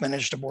in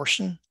self-managed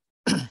abortion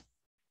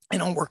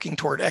and on working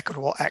toward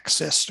equitable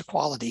access to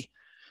quality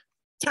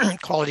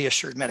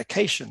assured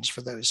medications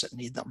for those that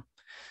need them.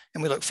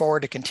 And we look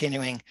forward to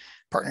continuing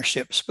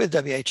partnerships with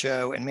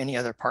WHO and many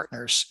other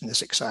partners in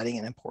this exciting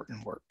and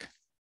important work.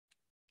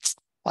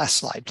 Last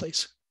slide,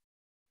 please.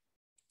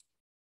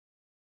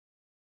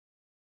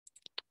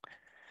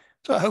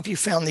 So I hope you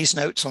found these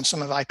notes on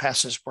some of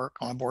IPAS's work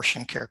on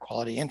abortion care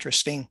quality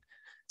interesting.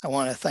 I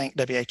want to thank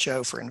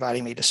WHO for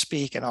inviting me to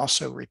speak, and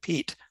also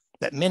repeat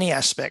that many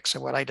aspects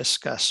of what I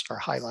discussed are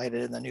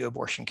highlighted in the new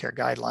abortion care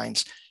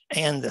guidelines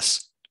and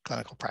this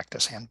clinical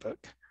practice handbook.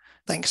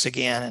 Thanks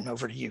again, and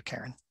over to you,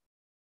 Karen.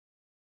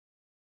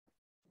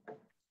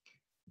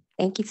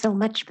 Thank you so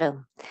much,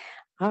 Bill.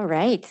 All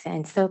right,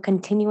 and so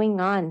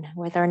continuing on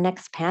with our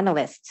next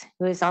panelist,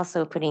 who is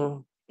also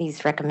putting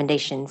these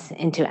recommendations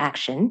into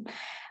action,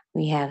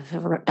 we have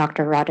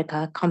Dr.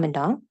 Radhika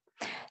Commandant.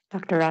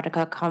 Dr.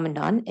 Radhika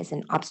Commandant is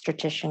an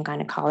obstetrician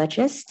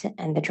gynecologist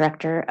and the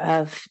director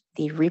of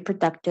the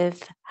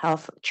Reproductive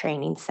Health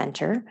Training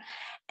Center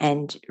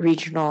and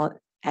Regional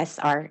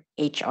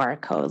SRHR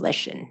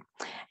Coalition.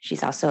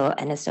 She's also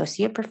an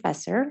associate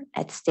professor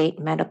at State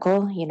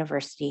Medical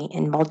University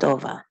in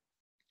Moldova.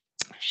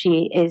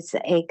 She is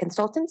a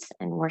consultant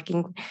and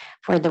working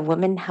for the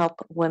Women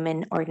Help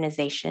Women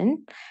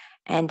organization,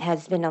 and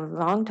has been a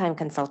longtime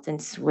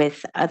consultant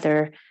with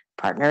other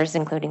partners,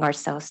 including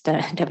ourselves, the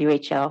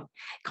WHO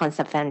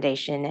Concept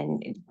Foundation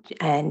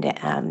and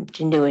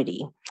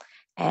Genuity,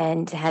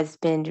 and has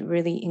been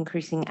really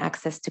increasing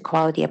access to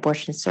quality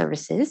abortion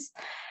services,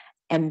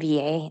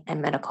 MBA,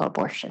 and medical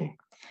abortion.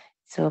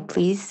 So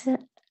please,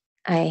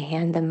 I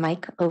hand the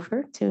mic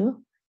over to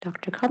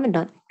Dr.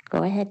 Commandant.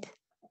 Go ahead.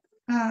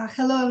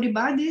 Hello,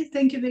 everybody.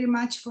 Thank you very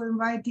much for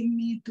inviting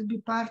me to be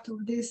part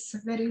of this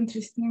very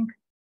interesting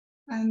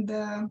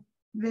and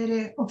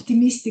very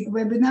optimistic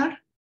webinar.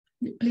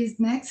 Please,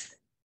 next.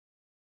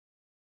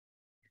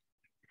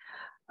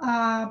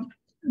 The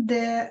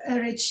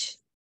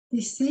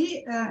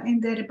RHTC in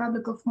the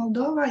Republic of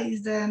Moldova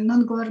is a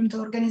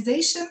non-governmental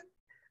organization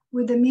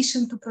with a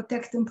mission to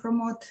protect and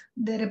promote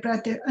the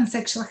reproductive and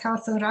sexual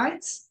health and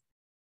rights.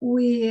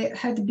 We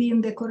had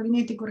been the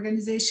coordinating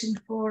organization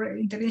for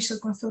International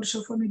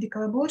Consortium for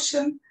Medical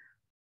Abortion,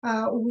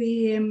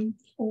 We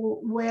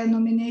were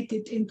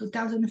nominated in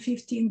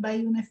 2015 by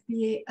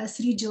UNFPA as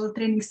Regional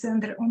Training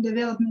Center on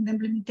Development and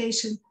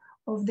Implementation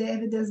of the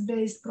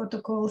Evidence-Based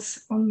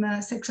Protocols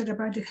on Sexual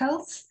Reproductive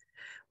Health.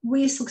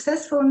 We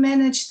successfully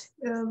managed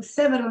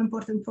several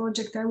important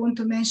projects. I want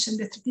to mention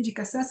the strategic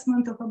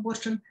assessment of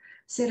abortion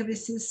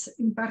services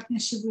in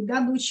partnership with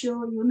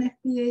WHO,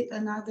 UNFPA,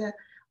 and other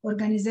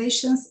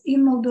organizations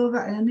in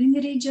Moldova and in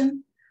the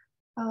region.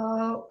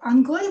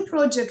 Ongoing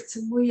projects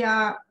we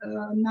are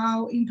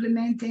now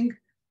implementing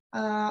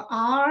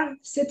are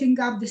setting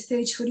up the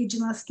stage for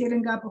regional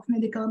scaling up of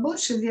medical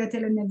abortion via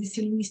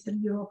telemedicine in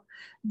Eastern Europe.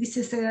 This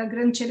is a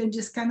Grand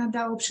Challenges Canada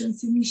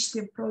Options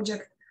Initiative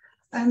project,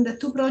 and the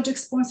two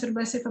projects sponsored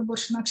by Safe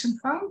Abortion Action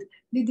Fund,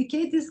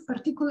 dedicated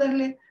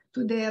particularly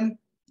to the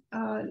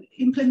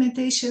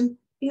implementation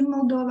in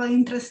Moldova,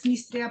 in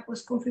Transnistria,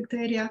 post-conflict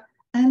area,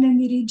 and in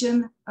the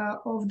region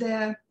of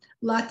the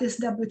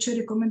latest WHO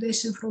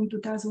recommendation from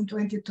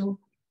 2022.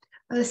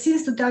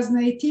 Since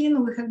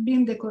 2018, we have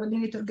been the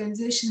coordinated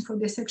organization for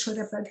the Sexual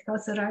Reproductive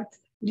Health Rights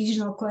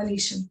Regional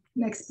Coalition.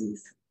 Next,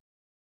 please.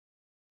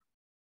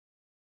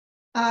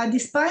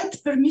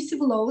 Despite permissive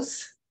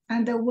laws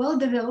and a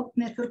well-developed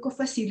network of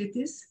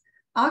facilities,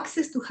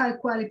 access to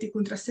high-quality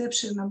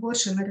contraception,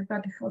 abortion, and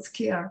reproductive health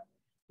care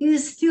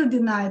is still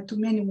denied to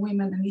many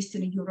women in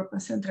Eastern Europe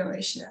and Central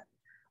Asia,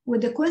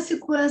 with the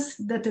consequence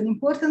that an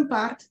important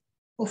part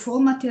of all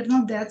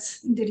maternal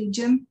deaths in the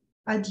region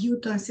are due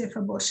to unsafe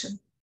abortion.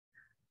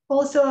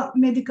 Also,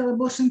 medical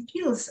abortion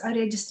pills are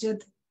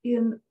registered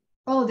in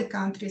all the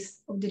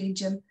countries of the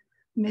region.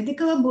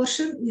 Medical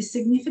abortion is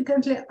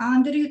significantly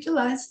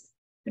underutilized,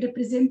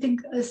 representing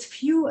as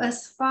few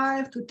as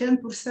 5 to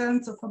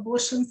 10% of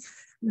abortions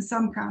in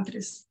some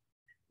countries.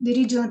 The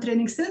Regional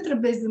Training Center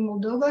based in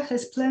Moldova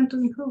has planned to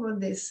improve on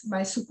this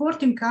by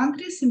supporting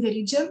countries in the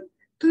region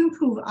to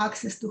improve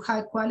access to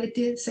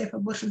high-quality, safe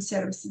abortion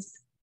services.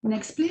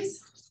 Next,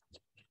 please.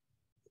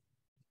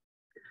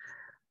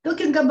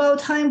 Talking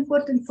about how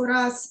important for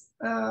us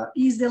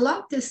is the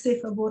lab test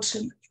safe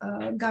abortion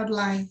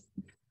guideline.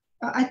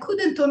 I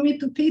couldn't omit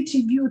to pay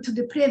tribute to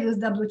the previous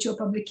WHO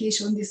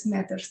publication on this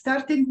matter,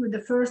 starting with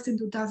the first in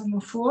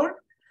 2004.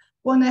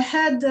 When I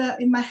had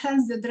in my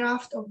hands the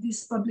draft of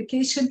this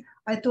publication,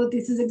 I thought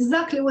this is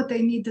exactly what I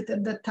needed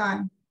at that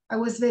time. I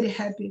was very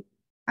happy.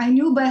 I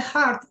knew by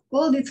heart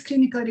all its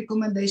clinical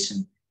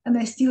recommendations, and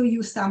I still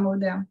use some of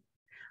them.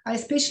 I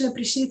especially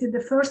appreciated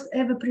the first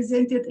ever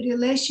presented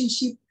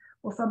relationship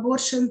of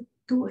abortion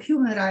to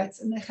human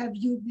rights, and I have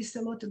used this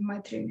a lot in my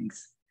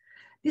trainings.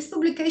 This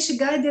publication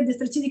guided the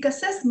strategic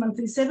assessment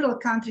in several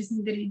countries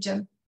in the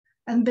region,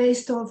 and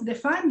based on the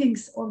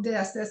findings of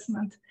the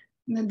assessment,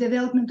 the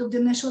development of the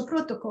national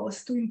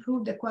protocols to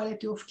improve the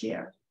quality of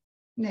care.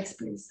 Next,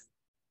 please.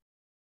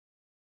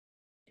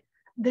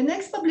 The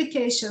next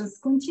publications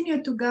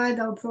continue to guide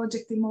our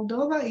project in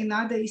Moldova and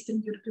other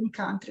Eastern European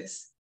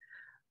countries.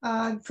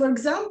 For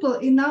example,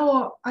 in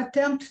our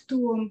attempt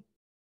to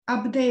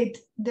update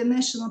the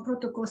national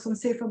protocols on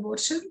safe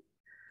abortion,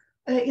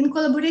 in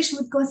collaboration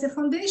with Consent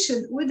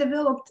Foundation, we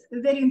developed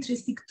a very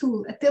interesting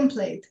tool, a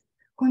template,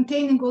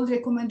 containing all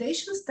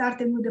recommendations,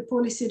 starting with the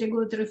policy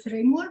regulatory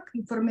framework,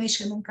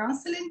 information and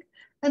counseling,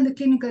 and the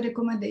clinical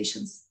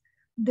recommendations.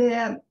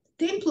 The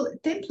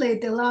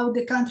template allowed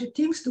the country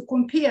teams to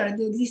compare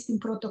the existing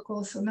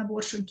protocols on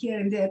abortion care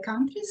in their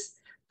countries,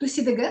 to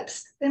see the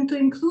gaps, and to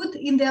include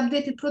in the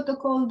updated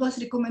protocol those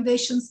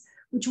recommendations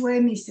which were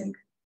missing.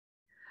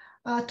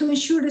 To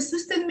ensure the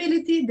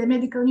sustainability, the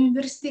medical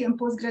university and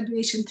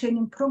post-graduation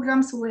training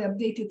programs were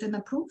updated and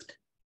approved.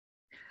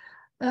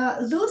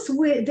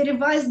 The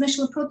revised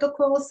national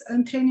protocols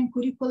and training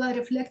curricula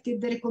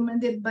reflected the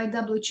recommended by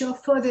WHO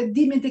further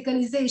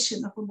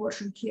demedicalization of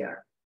abortion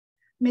care.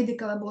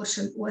 Medical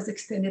abortion was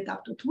extended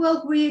up to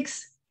 12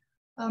 weeks,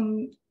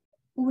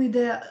 with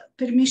the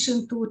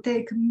permission to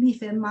take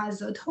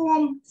methylmazole at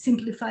home,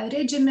 simplify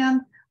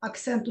regimen,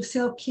 accent to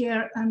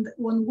self-care and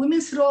on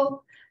women's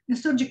role, in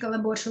surgical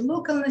abortion,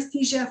 local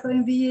anesthesia for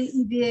MVA,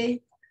 EVA,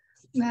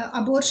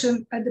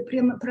 abortion at the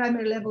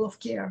primary level of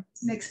care.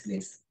 Next,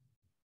 please.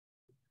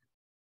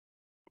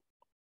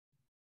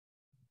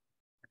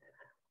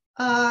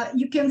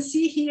 You can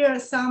see here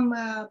some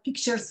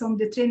pictures from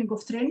the training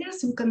of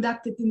trainers we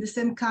conducted in the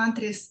same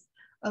countries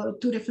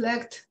to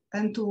reflect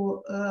and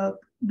to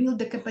build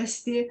the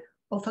capacity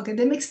of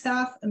academic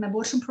staff and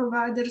abortion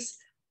providers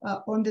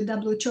on the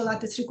WHO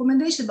latest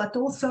recommendation, but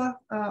also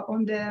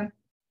on the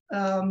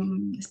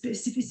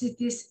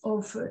specificities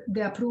of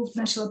the approved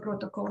national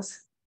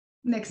protocols.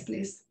 Next,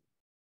 please.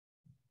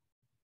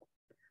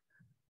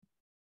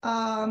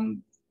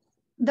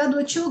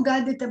 WHO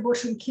guided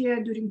abortion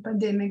care during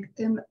pandemic,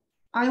 and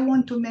I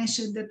want to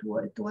mention that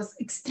it was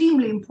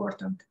extremely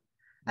important.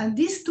 And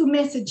these two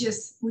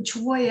messages, which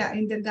were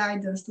in the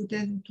guidance,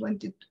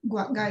 2020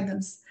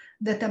 guidance,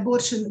 that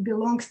abortion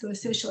belongs to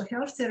essential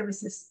health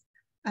services,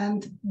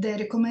 and the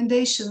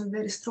recommendation,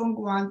 very strong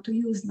one, to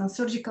use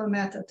non-surgical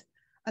method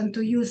and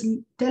to use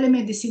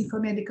telemedicine for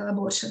medical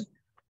abortion.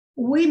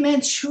 We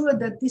made sure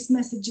that these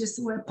messages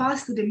were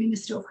passed to the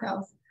Ministry of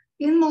Health.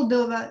 In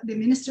Moldova, the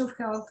Ministry of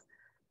Health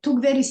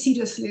took very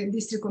seriously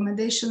these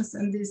recommendations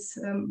and these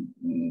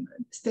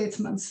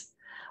statements.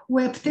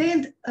 We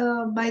obtained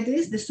by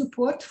this the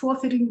support for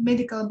offering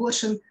medical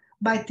abortion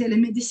by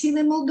telemedicine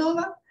in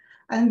Moldova,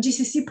 and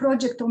GCC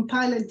project on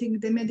piloting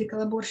the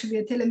medical abortion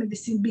via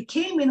telemedicine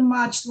became in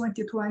March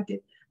 2020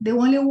 the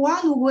only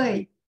one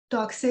way to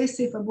access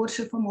safe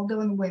abortion for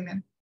Moldovan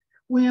women.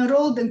 We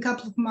enrolled in a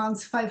couple of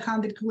months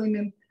 500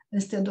 women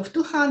instead of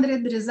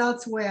 200. The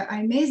results were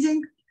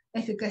amazing,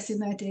 efficacy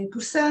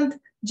 98%,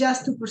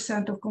 just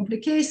 2% of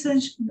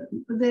complications,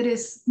 very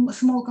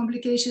small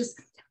complications,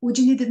 which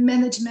needed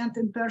management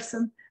in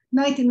person,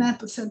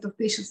 99% of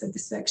patient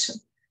satisfaction.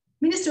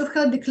 Ministry of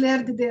Health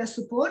declared their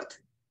support.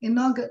 In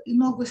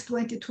August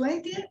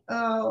 2020,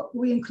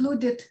 we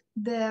included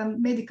the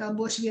medical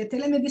abortion via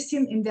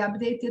telemedicine in the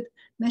updated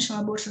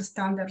national abortion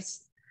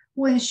standards.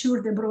 We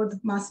ensured the broad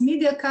mass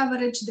media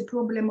coverage. The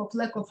problem of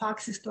lack of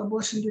access to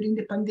abortion during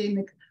the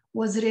pandemic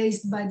was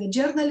raised by the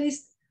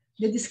journalists.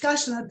 The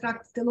discussion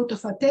attracted a lot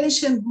of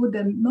attention, good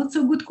and not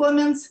so good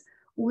comments.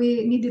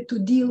 We needed to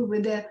deal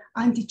with the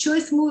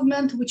anti-choice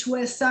movement, which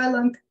were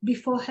silent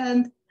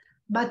beforehand.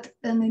 But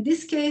in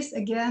this case,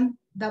 again,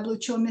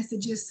 WHO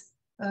messages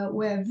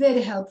were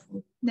very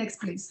helpful. Next,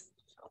 please.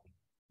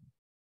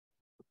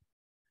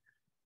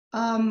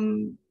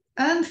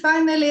 And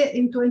finally,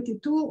 in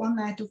 22, on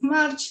 9th of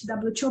March,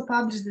 WHO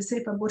published the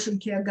Safe Abortion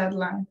Care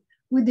Guideline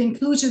with the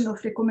inclusion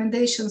of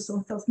recommendations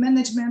on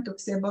self-management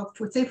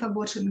for safe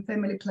abortion and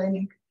family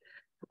planning.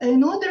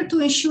 In order to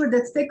ensure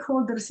that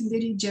stakeholders in the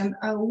region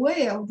are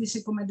aware of this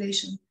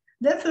recommendation,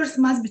 they first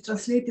must be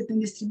translated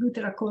and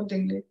distributed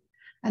accordingly.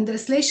 And the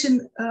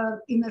translation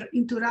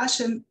into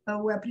Russian,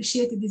 we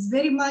appreciated this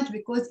very much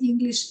because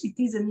English,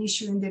 it is an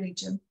issue in the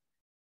region.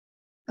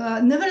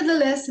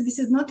 Nevertheless, this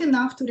is not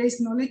enough to raise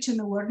knowledge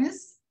and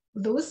awareness.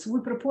 Thus,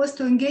 we propose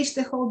to engage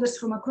stakeholders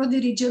from across the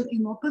region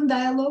in open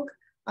dialogue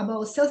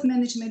about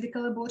self-managed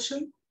medical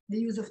abortion, the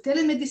use of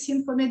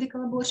telemedicine for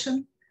medical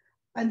abortion,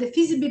 and the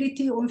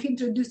feasibility of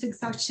introducing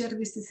such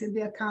services in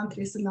their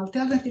countries, an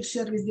alternative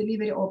service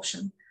delivery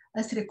option,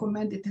 as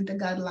recommended in the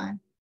guideline.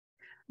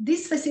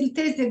 This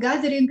facilitates the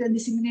gathering and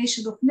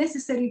dissemination of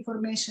necessary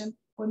information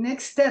for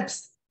next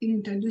steps in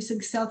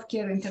introducing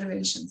self-care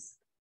interventions.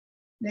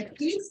 Next,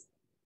 please.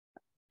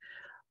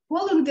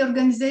 Following the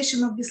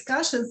organization of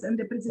discussions and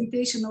the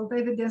presentation of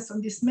evidence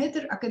on this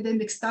matter,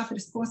 academic staff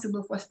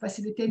responsible for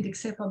facilitating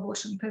safe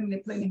abortion family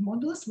planning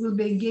modules will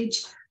be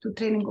engaged to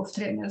training of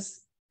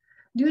trainers.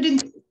 During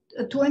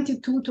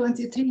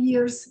 22-23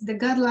 years, the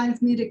guidelines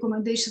and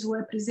recommendations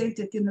were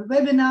presented in the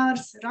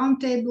webinars,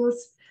 roundtables,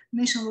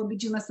 National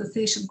OB/GYN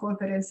Association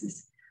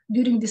conferences.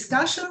 During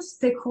discussions,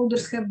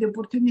 stakeholders have the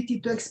opportunity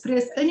to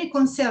express any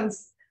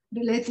concerns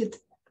related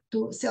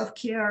to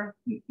self-care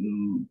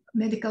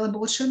medical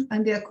abortion,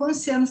 and their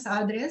concerns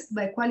are addressed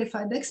by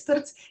qualified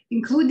experts,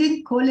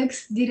 including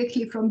colleagues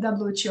directly from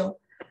WHO.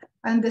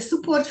 And the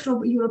support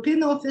from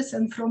European office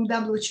and from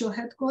WHO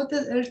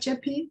headquarters,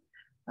 RCP,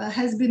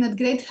 has been a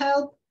great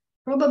help.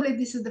 Probably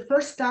this is the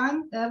first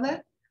time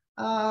ever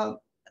a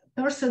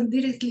person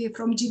directly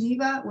from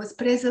Geneva was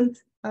present.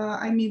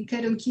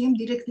 Karen Kim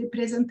directly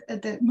present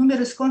at the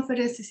numerous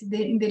conferences in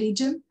the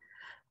region.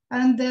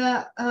 And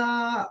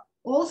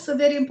also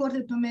very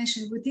important to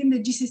mention, within the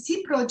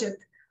GCC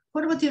project,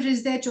 formative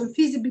research on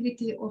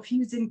feasibility of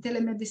using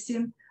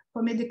telemedicine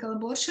for medical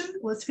abortion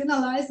was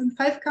finalized in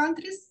 5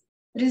 countries.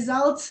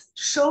 Results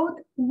showed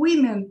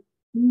women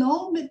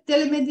know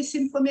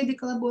telemedicine for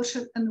medical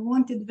abortion and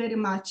wanted very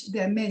much,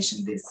 they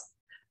mentioned this.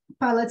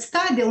 Pilot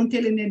study on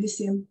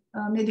telemedicine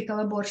medical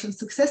abortion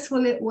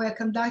successfully were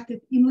conducted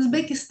in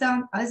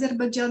Uzbekistan,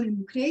 Azerbaijan, and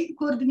Ukraine,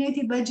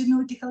 coordinated by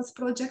Genuity Health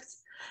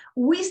projects.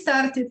 We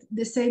started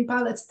the same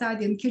pilot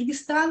study in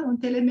Kyrgyzstan on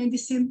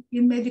telemedicine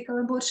in medical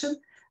abortion.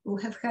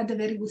 We have had a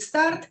very good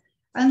start,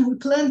 and we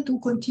plan to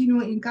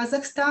continue in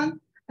Kazakhstan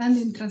and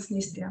in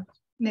Transnistria.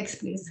 Next,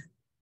 please.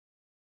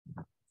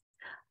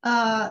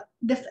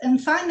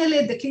 And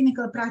finally, the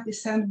clinical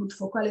practice handbook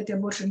for quality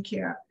abortion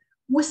care.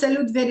 We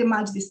salute very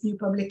much this new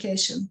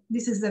publication.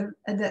 This is a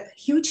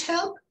huge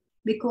help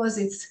because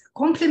it's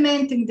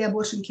complementing the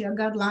abortion care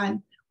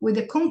guideline with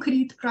the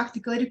concrete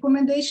practical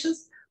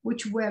recommendations,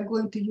 which we are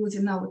going to use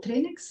in our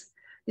trainings.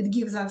 It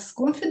gives us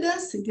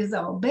confidence. It is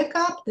our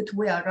backup that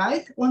we are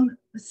right on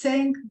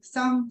saying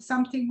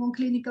something on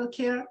clinical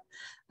care.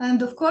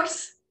 And of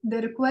course,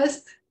 the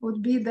request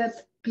would be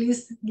that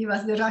please give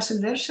us the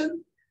Russian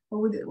version. We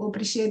would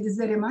appreciate this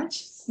very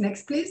much.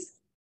 Next, please.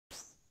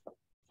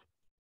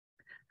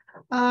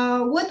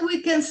 What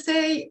we can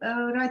say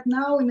right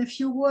now in a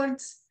few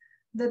words,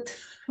 that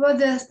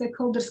further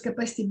stakeholders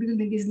capacity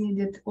building is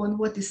needed on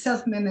what is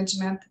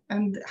self-management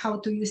and how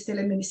to use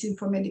telemedicine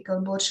for medical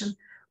abortion.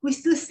 We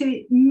still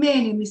see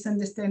many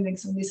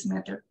misunderstandings on this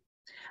matter.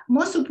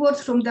 More support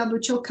from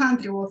WHO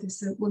country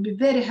offices will be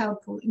very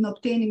helpful in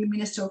obtaining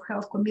Ministry of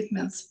Health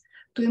commitments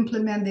to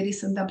implement the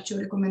recent WHO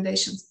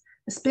recommendations,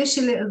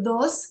 especially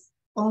those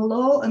on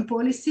law and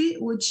policy,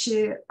 which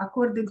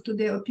according to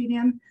their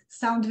opinion,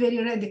 sound very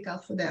radical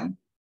for them.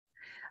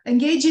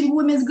 Engaging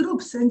women's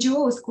groups,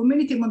 NGOs,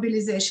 community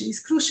mobilization is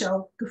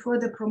crucial to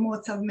further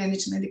promote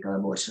self-managed medical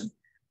abortion,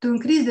 to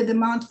increase the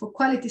demand for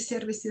quality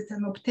services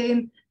and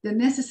obtain the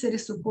necessary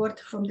support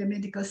from the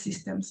medical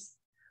systems.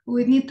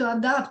 We need to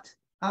adapt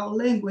our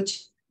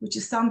language, which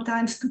is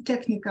sometimes too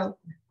technical,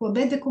 for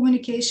better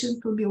communication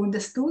to be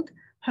understood,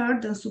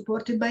 heard, and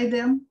supported by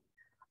them.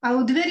 I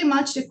would very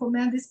much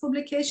recommend this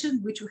publication,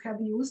 which we have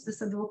used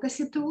as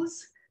advocacy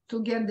tools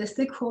to get the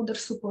stakeholder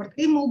support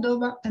in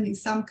Moldova and in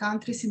some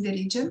countries in the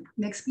region.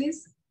 Next,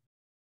 please.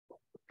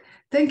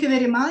 Thank you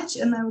very much.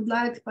 And I would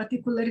like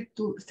particularly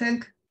to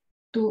thank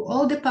to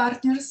all the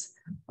partners,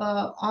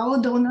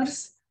 our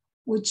donors,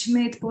 which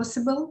made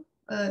possible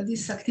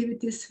these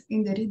activities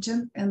in the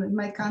region and in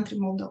my country,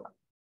 Moldova.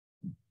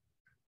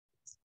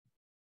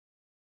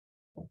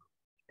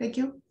 Thank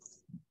you.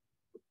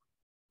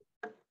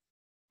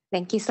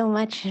 Thank you so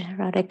much,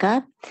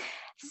 Radhika.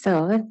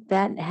 So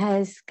that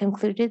has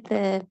concluded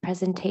the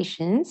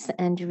presentations,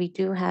 and we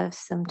do have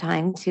some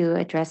time to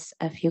address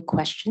a few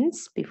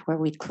questions before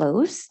we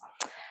close.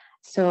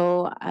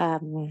 So I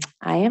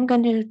am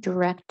going to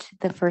direct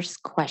the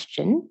first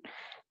question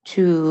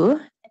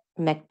to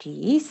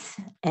Mektis,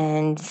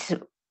 and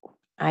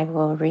I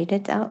will read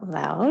it out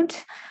loud.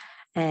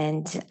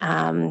 And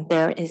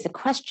there is a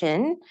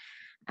question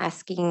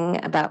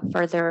asking about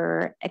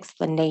further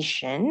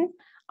explanation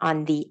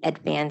on the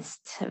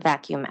advanced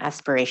vacuum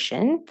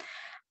aspiration,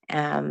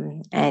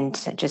 and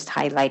just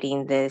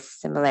highlighting the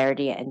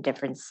similarity and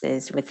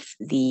differences with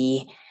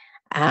the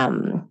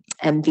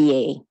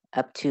MVA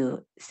up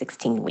to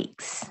 16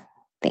 weeks.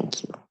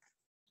 Thank you.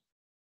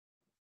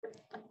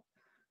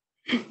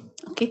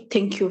 Okay,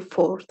 thank you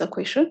for the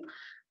question.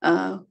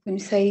 When you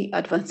say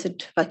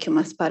advanced vacuum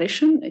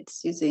aspiration,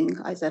 it's using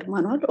either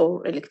manual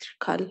or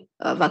electrical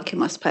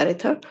vacuum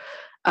aspirator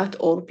at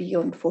or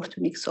beyond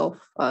 14 weeks of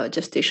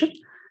gestation.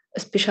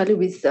 Especially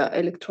with the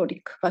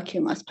electronic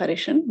vacuum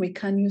aspiration, we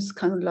can use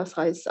cannula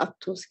size up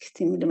to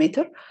 16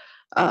 millimeter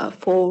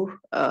for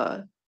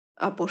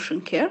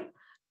abortion care,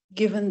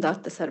 given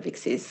that the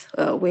cervix is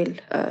well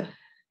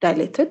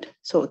dilated,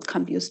 so it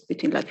can be used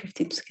between like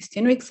 15 to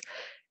 16 weeks.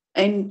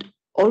 And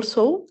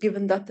also,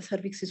 given that the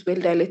cervix is well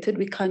dilated,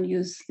 we can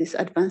use this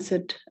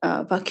advanced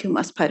vacuum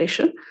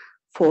aspiration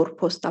for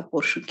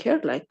post-abortion care,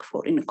 like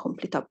for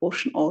incomplete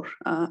abortion or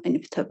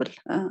inevitable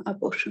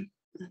abortion.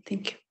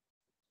 Thank you.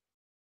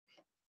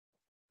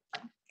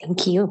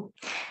 Thank you.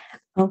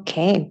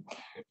 Okay.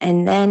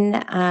 And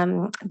then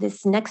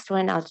this next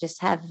one, I'll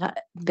just have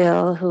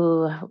Bill,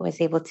 who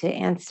was able to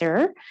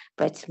answer,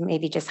 but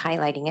maybe just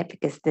highlighting it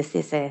because this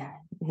is a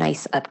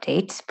nice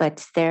update.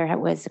 But there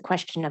was a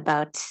question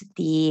about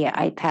the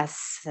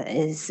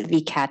IPAS's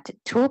VCAT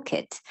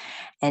toolkit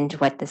and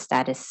what the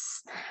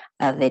status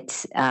of it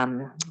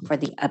for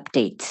the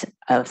update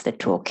of the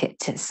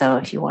toolkit. So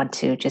if you want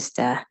to just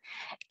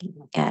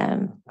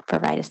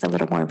provide us a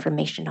little more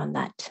information on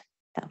that.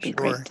 That would be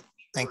great.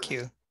 Thank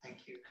you.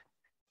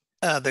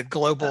 The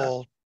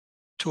global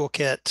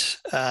toolkit,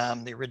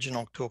 the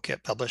original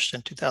toolkit published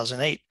in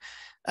 2008,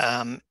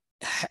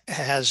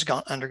 has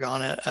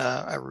undergone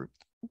a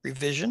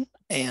revision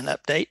and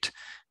update,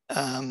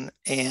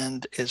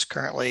 and is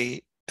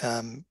currently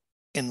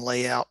in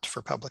layout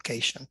for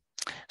publication.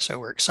 So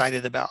we're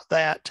excited about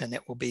that, and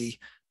it will be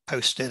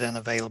posted and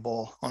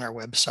available on our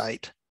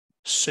website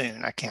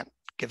soon. I can't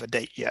give a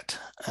date yet.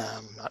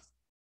 Not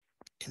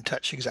in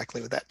touch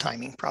exactly with that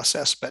timing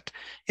process, but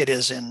it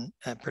is in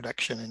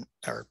production and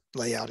or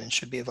layout and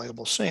should be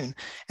available soon.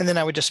 And then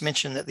I would just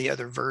mention that the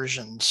other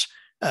versions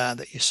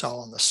that you saw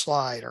on the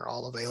slide are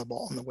all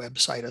available on the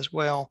website as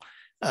well.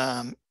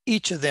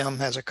 Each of them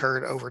has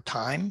occurred over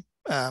time,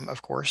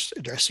 of course,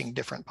 addressing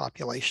different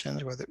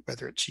populations,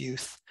 whether it's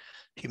youth,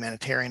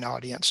 humanitarian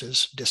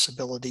audiences,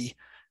 disability,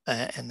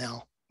 and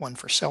now one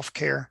for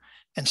self-care.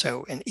 And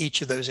so in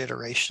each of those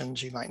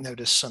iterations, you might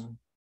notice some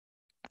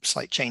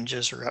slight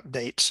changes or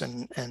updates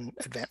and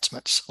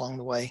advancements along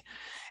the way.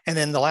 And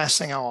then the last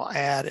thing I'll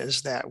add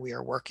is that we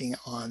are working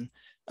on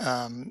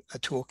a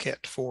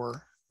toolkit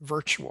for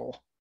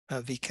virtual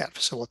VCAT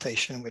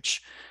facilitation,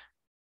 which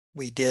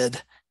we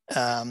did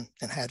and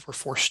were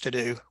forced to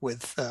do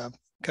with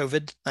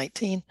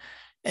COVID-19,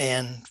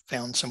 and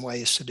found some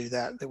ways to do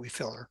that we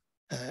feel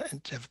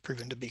have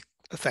proven to be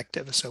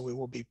effective. So we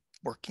will be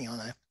working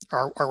on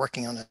are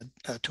working on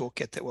a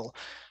toolkit that will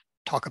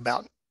talk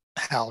about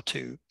how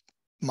to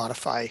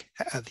modify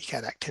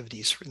VCAT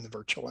activities in the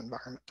virtual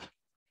environment.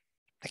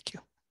 Thank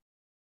you.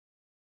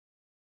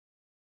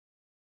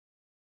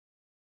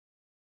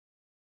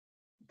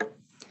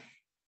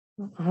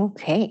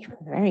 Okay,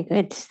 very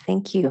good.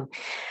 Thank you.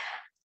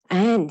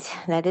 And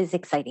that is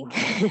exciting.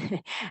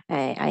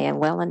 I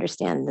well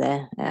understand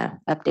the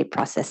update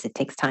process. It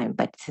takes time,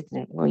 but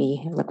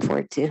we look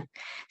forward to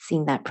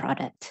seeing that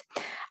product.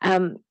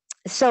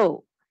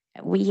 So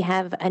we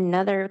have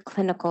another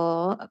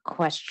clinical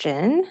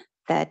question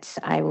that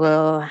I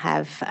will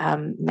have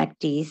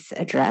Mektis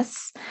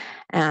address.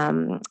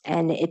 And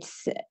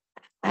it's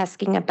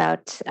asking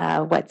about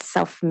what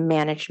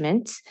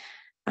self-management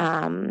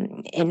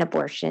in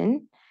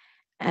abortion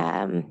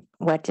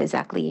what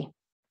exactly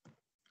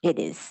it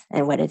is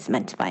and what it's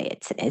meant by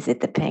it. Is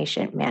it the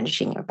patient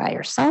managing it by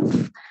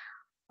yourself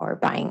or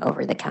buying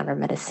over-the-counter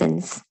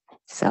medicines?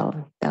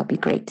 So that'll be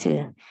great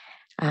to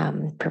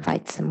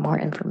provide some more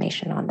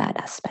information on that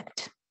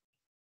aspect.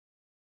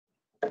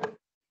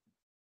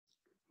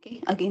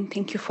 Okay, again,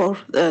 thank you for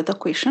the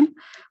question.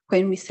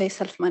 When we say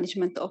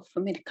self-management of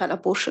medical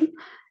abortion,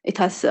 it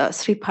has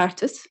three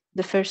parts.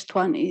 The first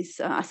one is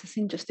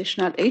assessing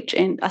gestational age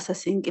and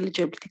assessing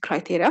eligibility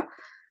criteria.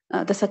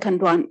 The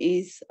second one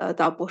is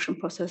the abortion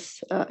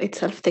process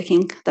itself,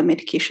 taking the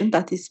medication,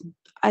 that is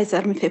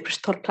either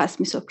mifepristol plus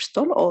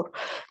misoprostol or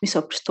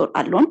misoprostol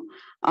alone.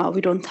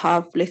 We don't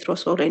have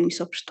letrozole and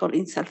misoprostol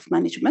in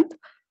self-management.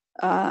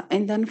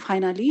 And then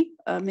finally,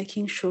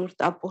 making sure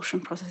the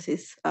abortion process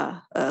is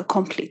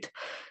complete.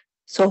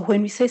 So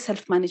when we say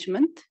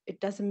self-management, it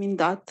doesn't mean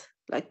that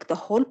like the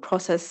whole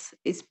process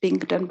is being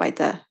done by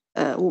the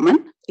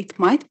woman. It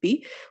might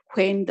be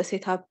when the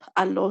setup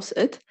allows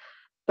it,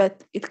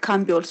 but it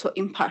can be also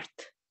in part.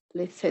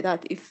 Let's say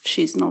that if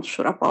she's not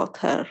sure about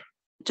her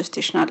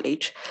gestational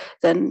age,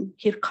 then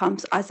here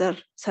comes other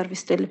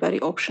service delivery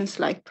options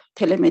like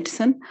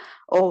telemedicine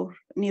or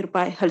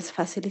nearby health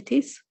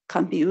facilities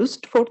can be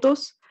used for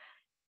those.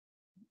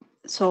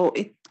 So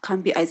it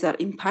can be either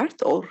in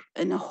part or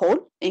in a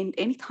whole, and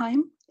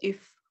anytime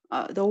if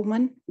the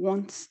woman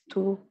wants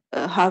to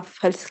have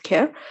health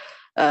care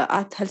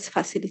at health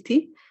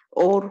facility,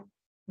 or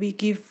we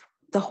give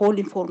the whole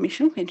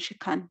information when she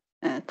can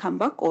come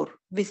back or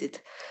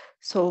visit.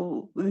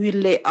 So we will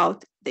lay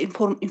out the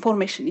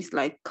information is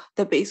like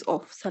the base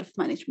of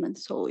self-management.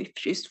 So if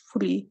she's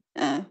fully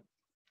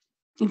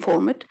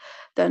informed,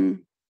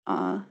 then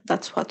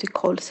that's what we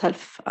call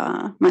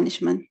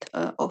self-management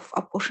of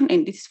abortion,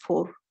 and it's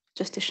for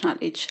gestational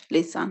age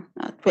less than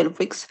 12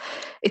 weeks.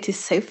 It is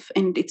safe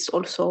and it's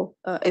also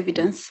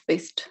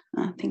evidence-based.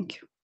 Thank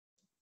you.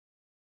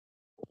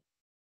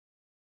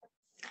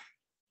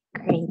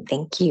 Great,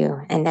 thank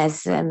you. And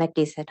as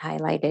Mekdis had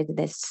highlighted,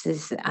 this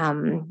is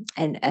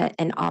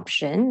an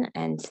option,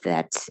 and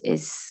that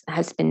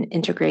has been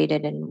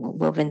integrated and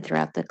woven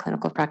throughout the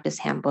clinical practice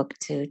handbook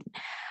to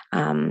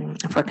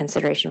for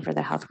consideration for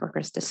the health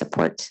workers to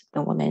support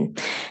the woman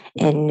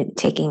in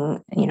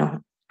taking,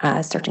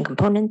 certain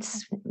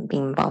components,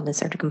 being involved in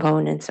certain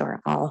components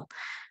or all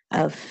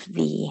of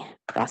the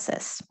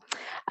process.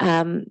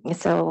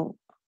 So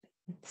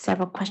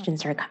several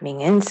questions are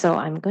coming in, so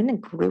I'm going to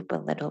group a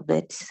little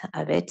bit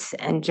of it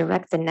and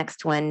direct the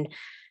next one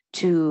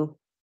to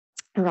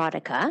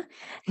Radhika.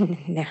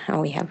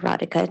 Now we have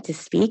Radhika to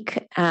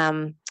speak,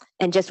 and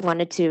just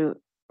wanted to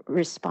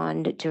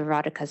respond to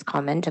Radhika's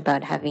comment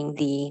about having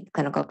the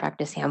clinical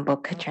practice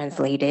handbook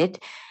translated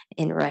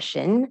in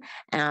Russian,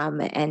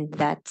 and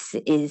that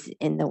is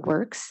in the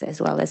works, as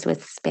well as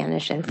with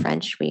Spanish and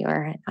French. We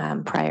are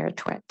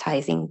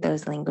prioritizing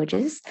those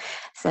languages,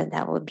 so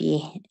that will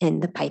be in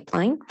the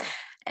pipeline.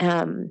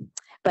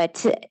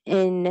 But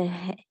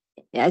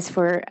as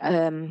for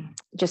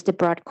just a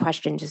broad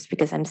question, just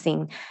because I'm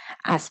seeing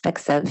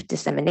aspects of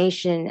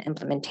dissemination,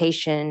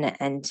 implementation,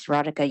 and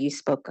Radhika, you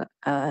spoke,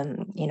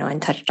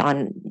 and touched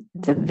on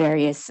the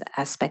various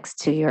aspects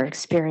to your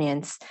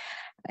experience.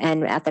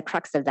 And at the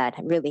crux of that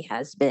really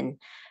has been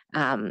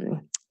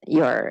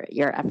your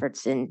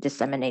efforts in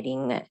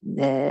disseminating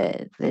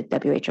the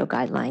WHO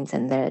guidelines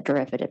and the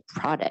derivative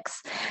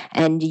products.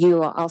 And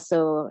you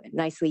also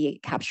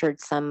nicely captured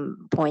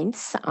some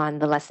points on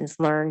the lessons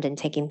learned and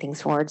taking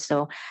things forward.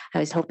 So I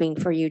was hoping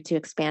for you to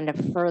expand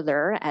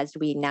further as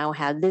we now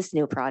have this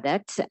new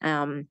product,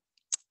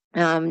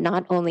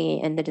 not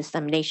only in the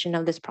dissemination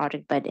of this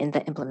project, but in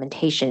the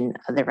implementation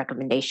of the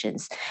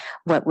recommendations.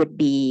 What would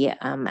be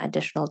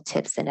additional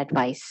tips and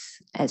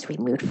advice as we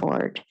move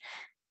forward?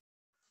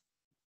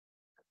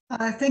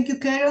 Thank you,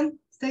 Karen.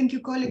 Thank you,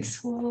 colleagues,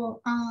 who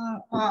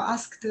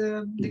asked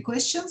the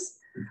questions.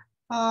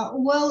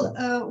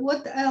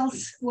 What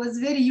else was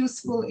very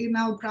useful in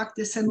our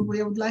practice, and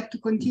we would like to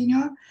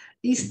continue,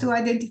 is to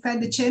identify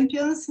the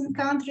champions in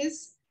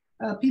countries,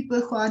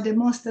 people who are the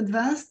most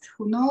advanced,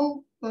 who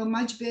know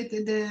much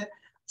better the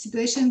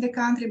situation in the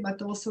country,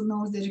 but also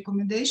knows the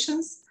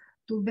recommendations,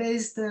 to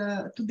base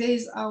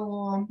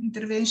our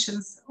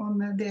interventions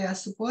on their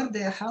support,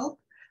 their help.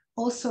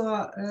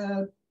 Also,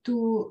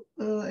 to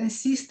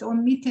insist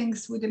on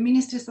meetings with the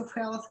ministries of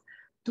health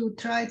to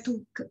try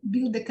to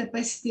build the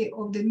capacity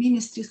of the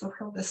ministries of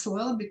health as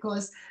well,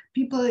 because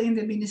people in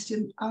the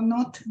ministry are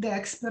not the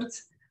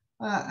experts.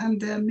 And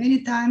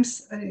many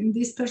times in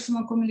this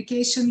personal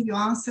communication, you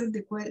answer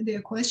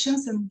their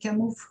questions and can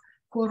move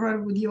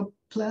forward with your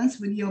plans,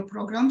 with your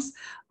programs.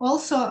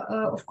 Also,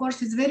 of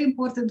course, it's very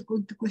important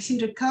to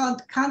consider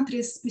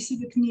countries'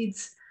 specific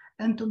needs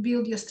and to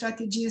build your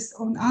strategies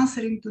on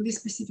answering to these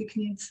specific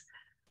needs,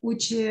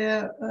 which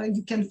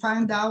you can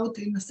find out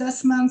in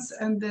assessments,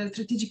 and the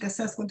strategic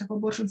assessment of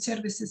abortion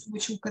services,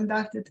 which we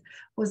conducted,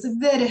 was a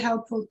very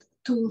helpful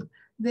tool,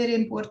 very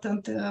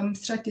important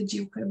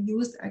strategy we have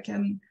used. I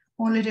can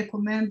only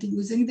recommend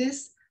using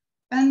this,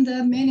 and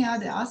many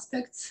other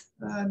aspects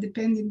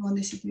depending on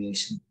the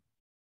situation.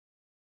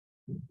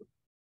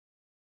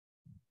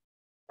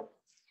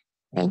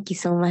 Thank you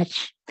so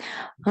much.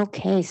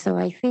 Okay, so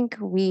I think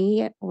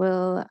we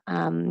will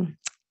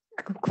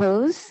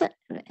close,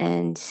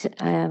 and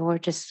we'll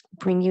just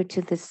bring you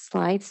to this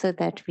slide so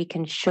that we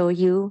can show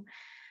you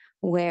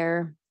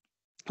where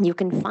you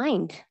can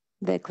find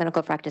the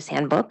clinical practice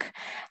handbook.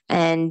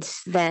 And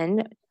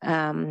then,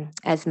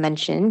 as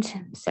mentioned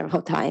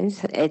several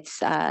times,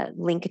 it's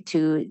linked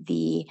to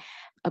the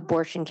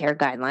abortion care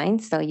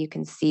guidelines. So you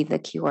can see the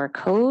QR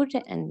code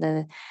and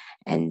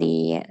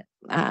the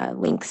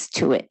links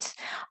to it.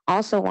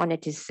 Also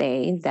wanted to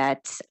say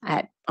that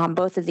on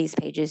both of these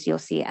pages, you'll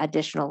see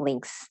additional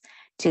links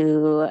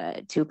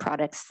to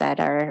products that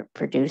are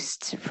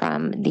produced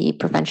from the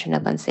Prevention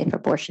of Unsafe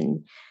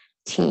Abortion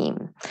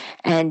team.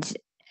 And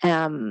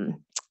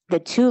the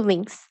two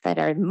links that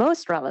are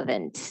most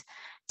relevant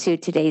to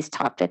today's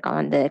topic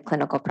on the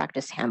clinical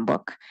practice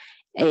handbook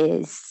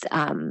is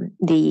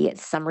the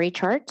summary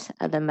chart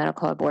of the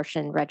medical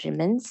abortion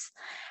regimens,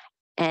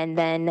 and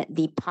then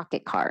the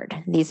pocket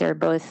card. These are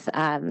both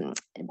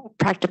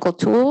practical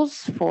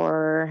tools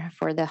for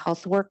the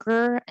health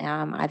worker,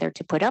 either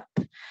to put up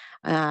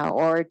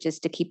or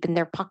just to keep in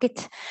their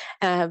pocket,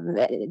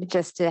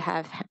 just to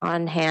have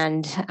on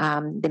hand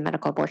the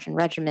medical abortion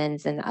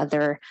regimens and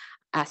other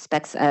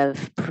aspects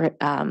of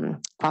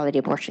quality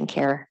abortion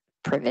care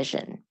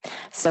provision.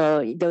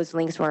 So those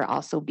links will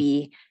also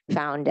be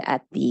found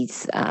at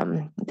these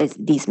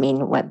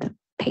main web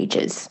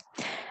pages.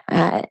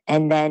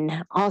 And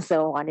then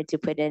also wanted to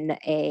put in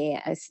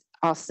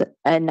also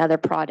another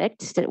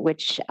product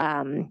which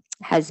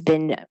has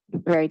been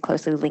very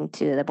closely linked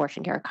to the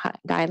abortion care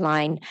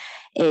guideline,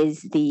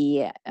 is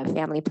the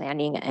family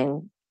planning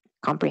and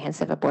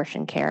comprehensive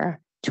abortion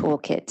care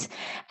toolkit.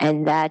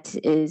 And that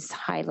is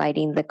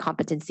highlighting the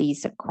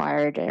competencies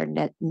acquired or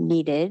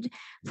needed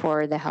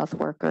for the health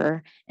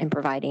worker in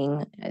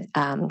providing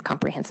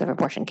comprehensive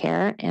abortion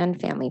care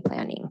and family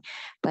planning.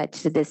 But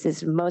this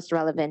is most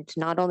relevant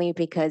not only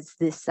because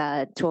this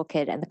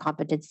toolkit and the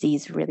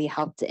competencies really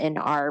helped in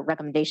our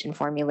recommendation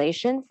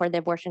formulation for the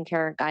abortion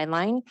care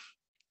guideline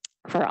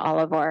for all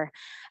of our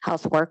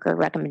health worker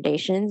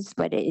recommendations,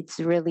 but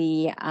it's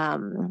really,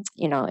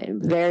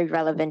 very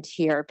relevant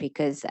here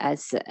because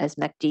as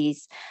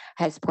Mekdis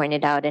has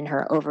pointed out in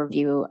her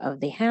overview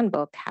of the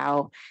handbook,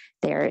 how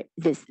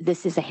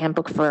this is a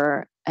handbook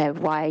for a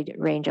wide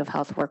range of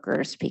health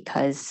workers,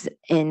 because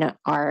in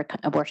our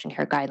abortion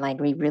care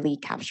guideline, we really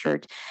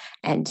captured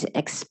and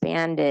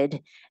expanded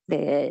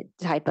the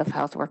type of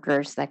health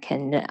workers that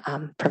can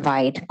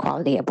provide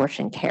quality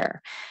abortion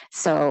care.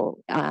 So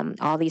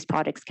all these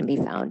products can be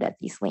found at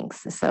these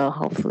links. So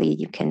hopefully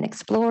you can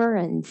explore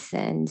and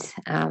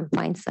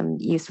find some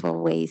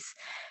useful ways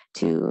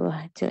to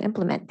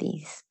implement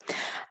these.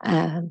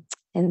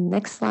 And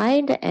next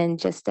slide, and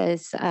just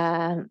as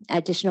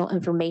additional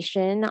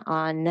information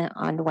on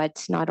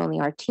what not only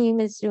our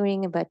team is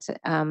doing, but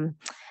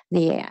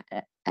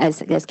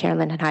as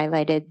Carolyn had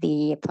highlighted,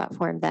 the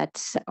platform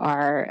that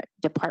our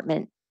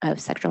Department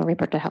of Sexual and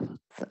Reproductive Health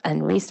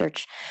and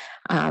Research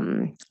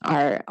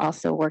are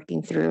also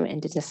working through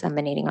into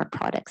disseminating our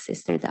products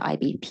is through the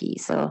IBP.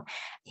 So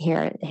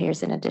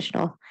here's an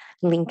additional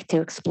link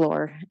to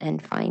explore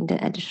and find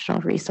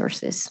additional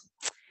resources.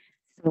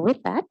 So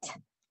with that,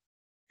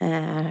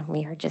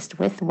 we are just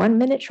with 1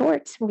 minute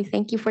short. We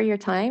thank you for your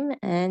time,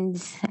 and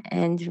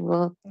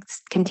we'll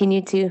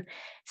continue to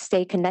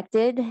stay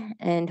connected,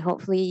 and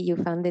hopefully you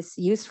found this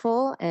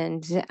useful,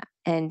 and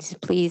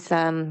please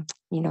don't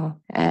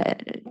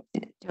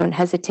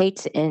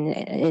hesitate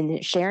in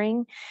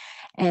sharing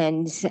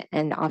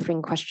and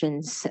offering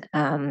questions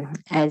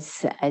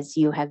as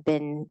you have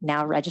been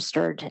now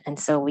registered, and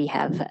so we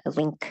have a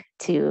link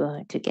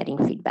to getting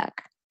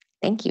feedback.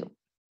 Thank you.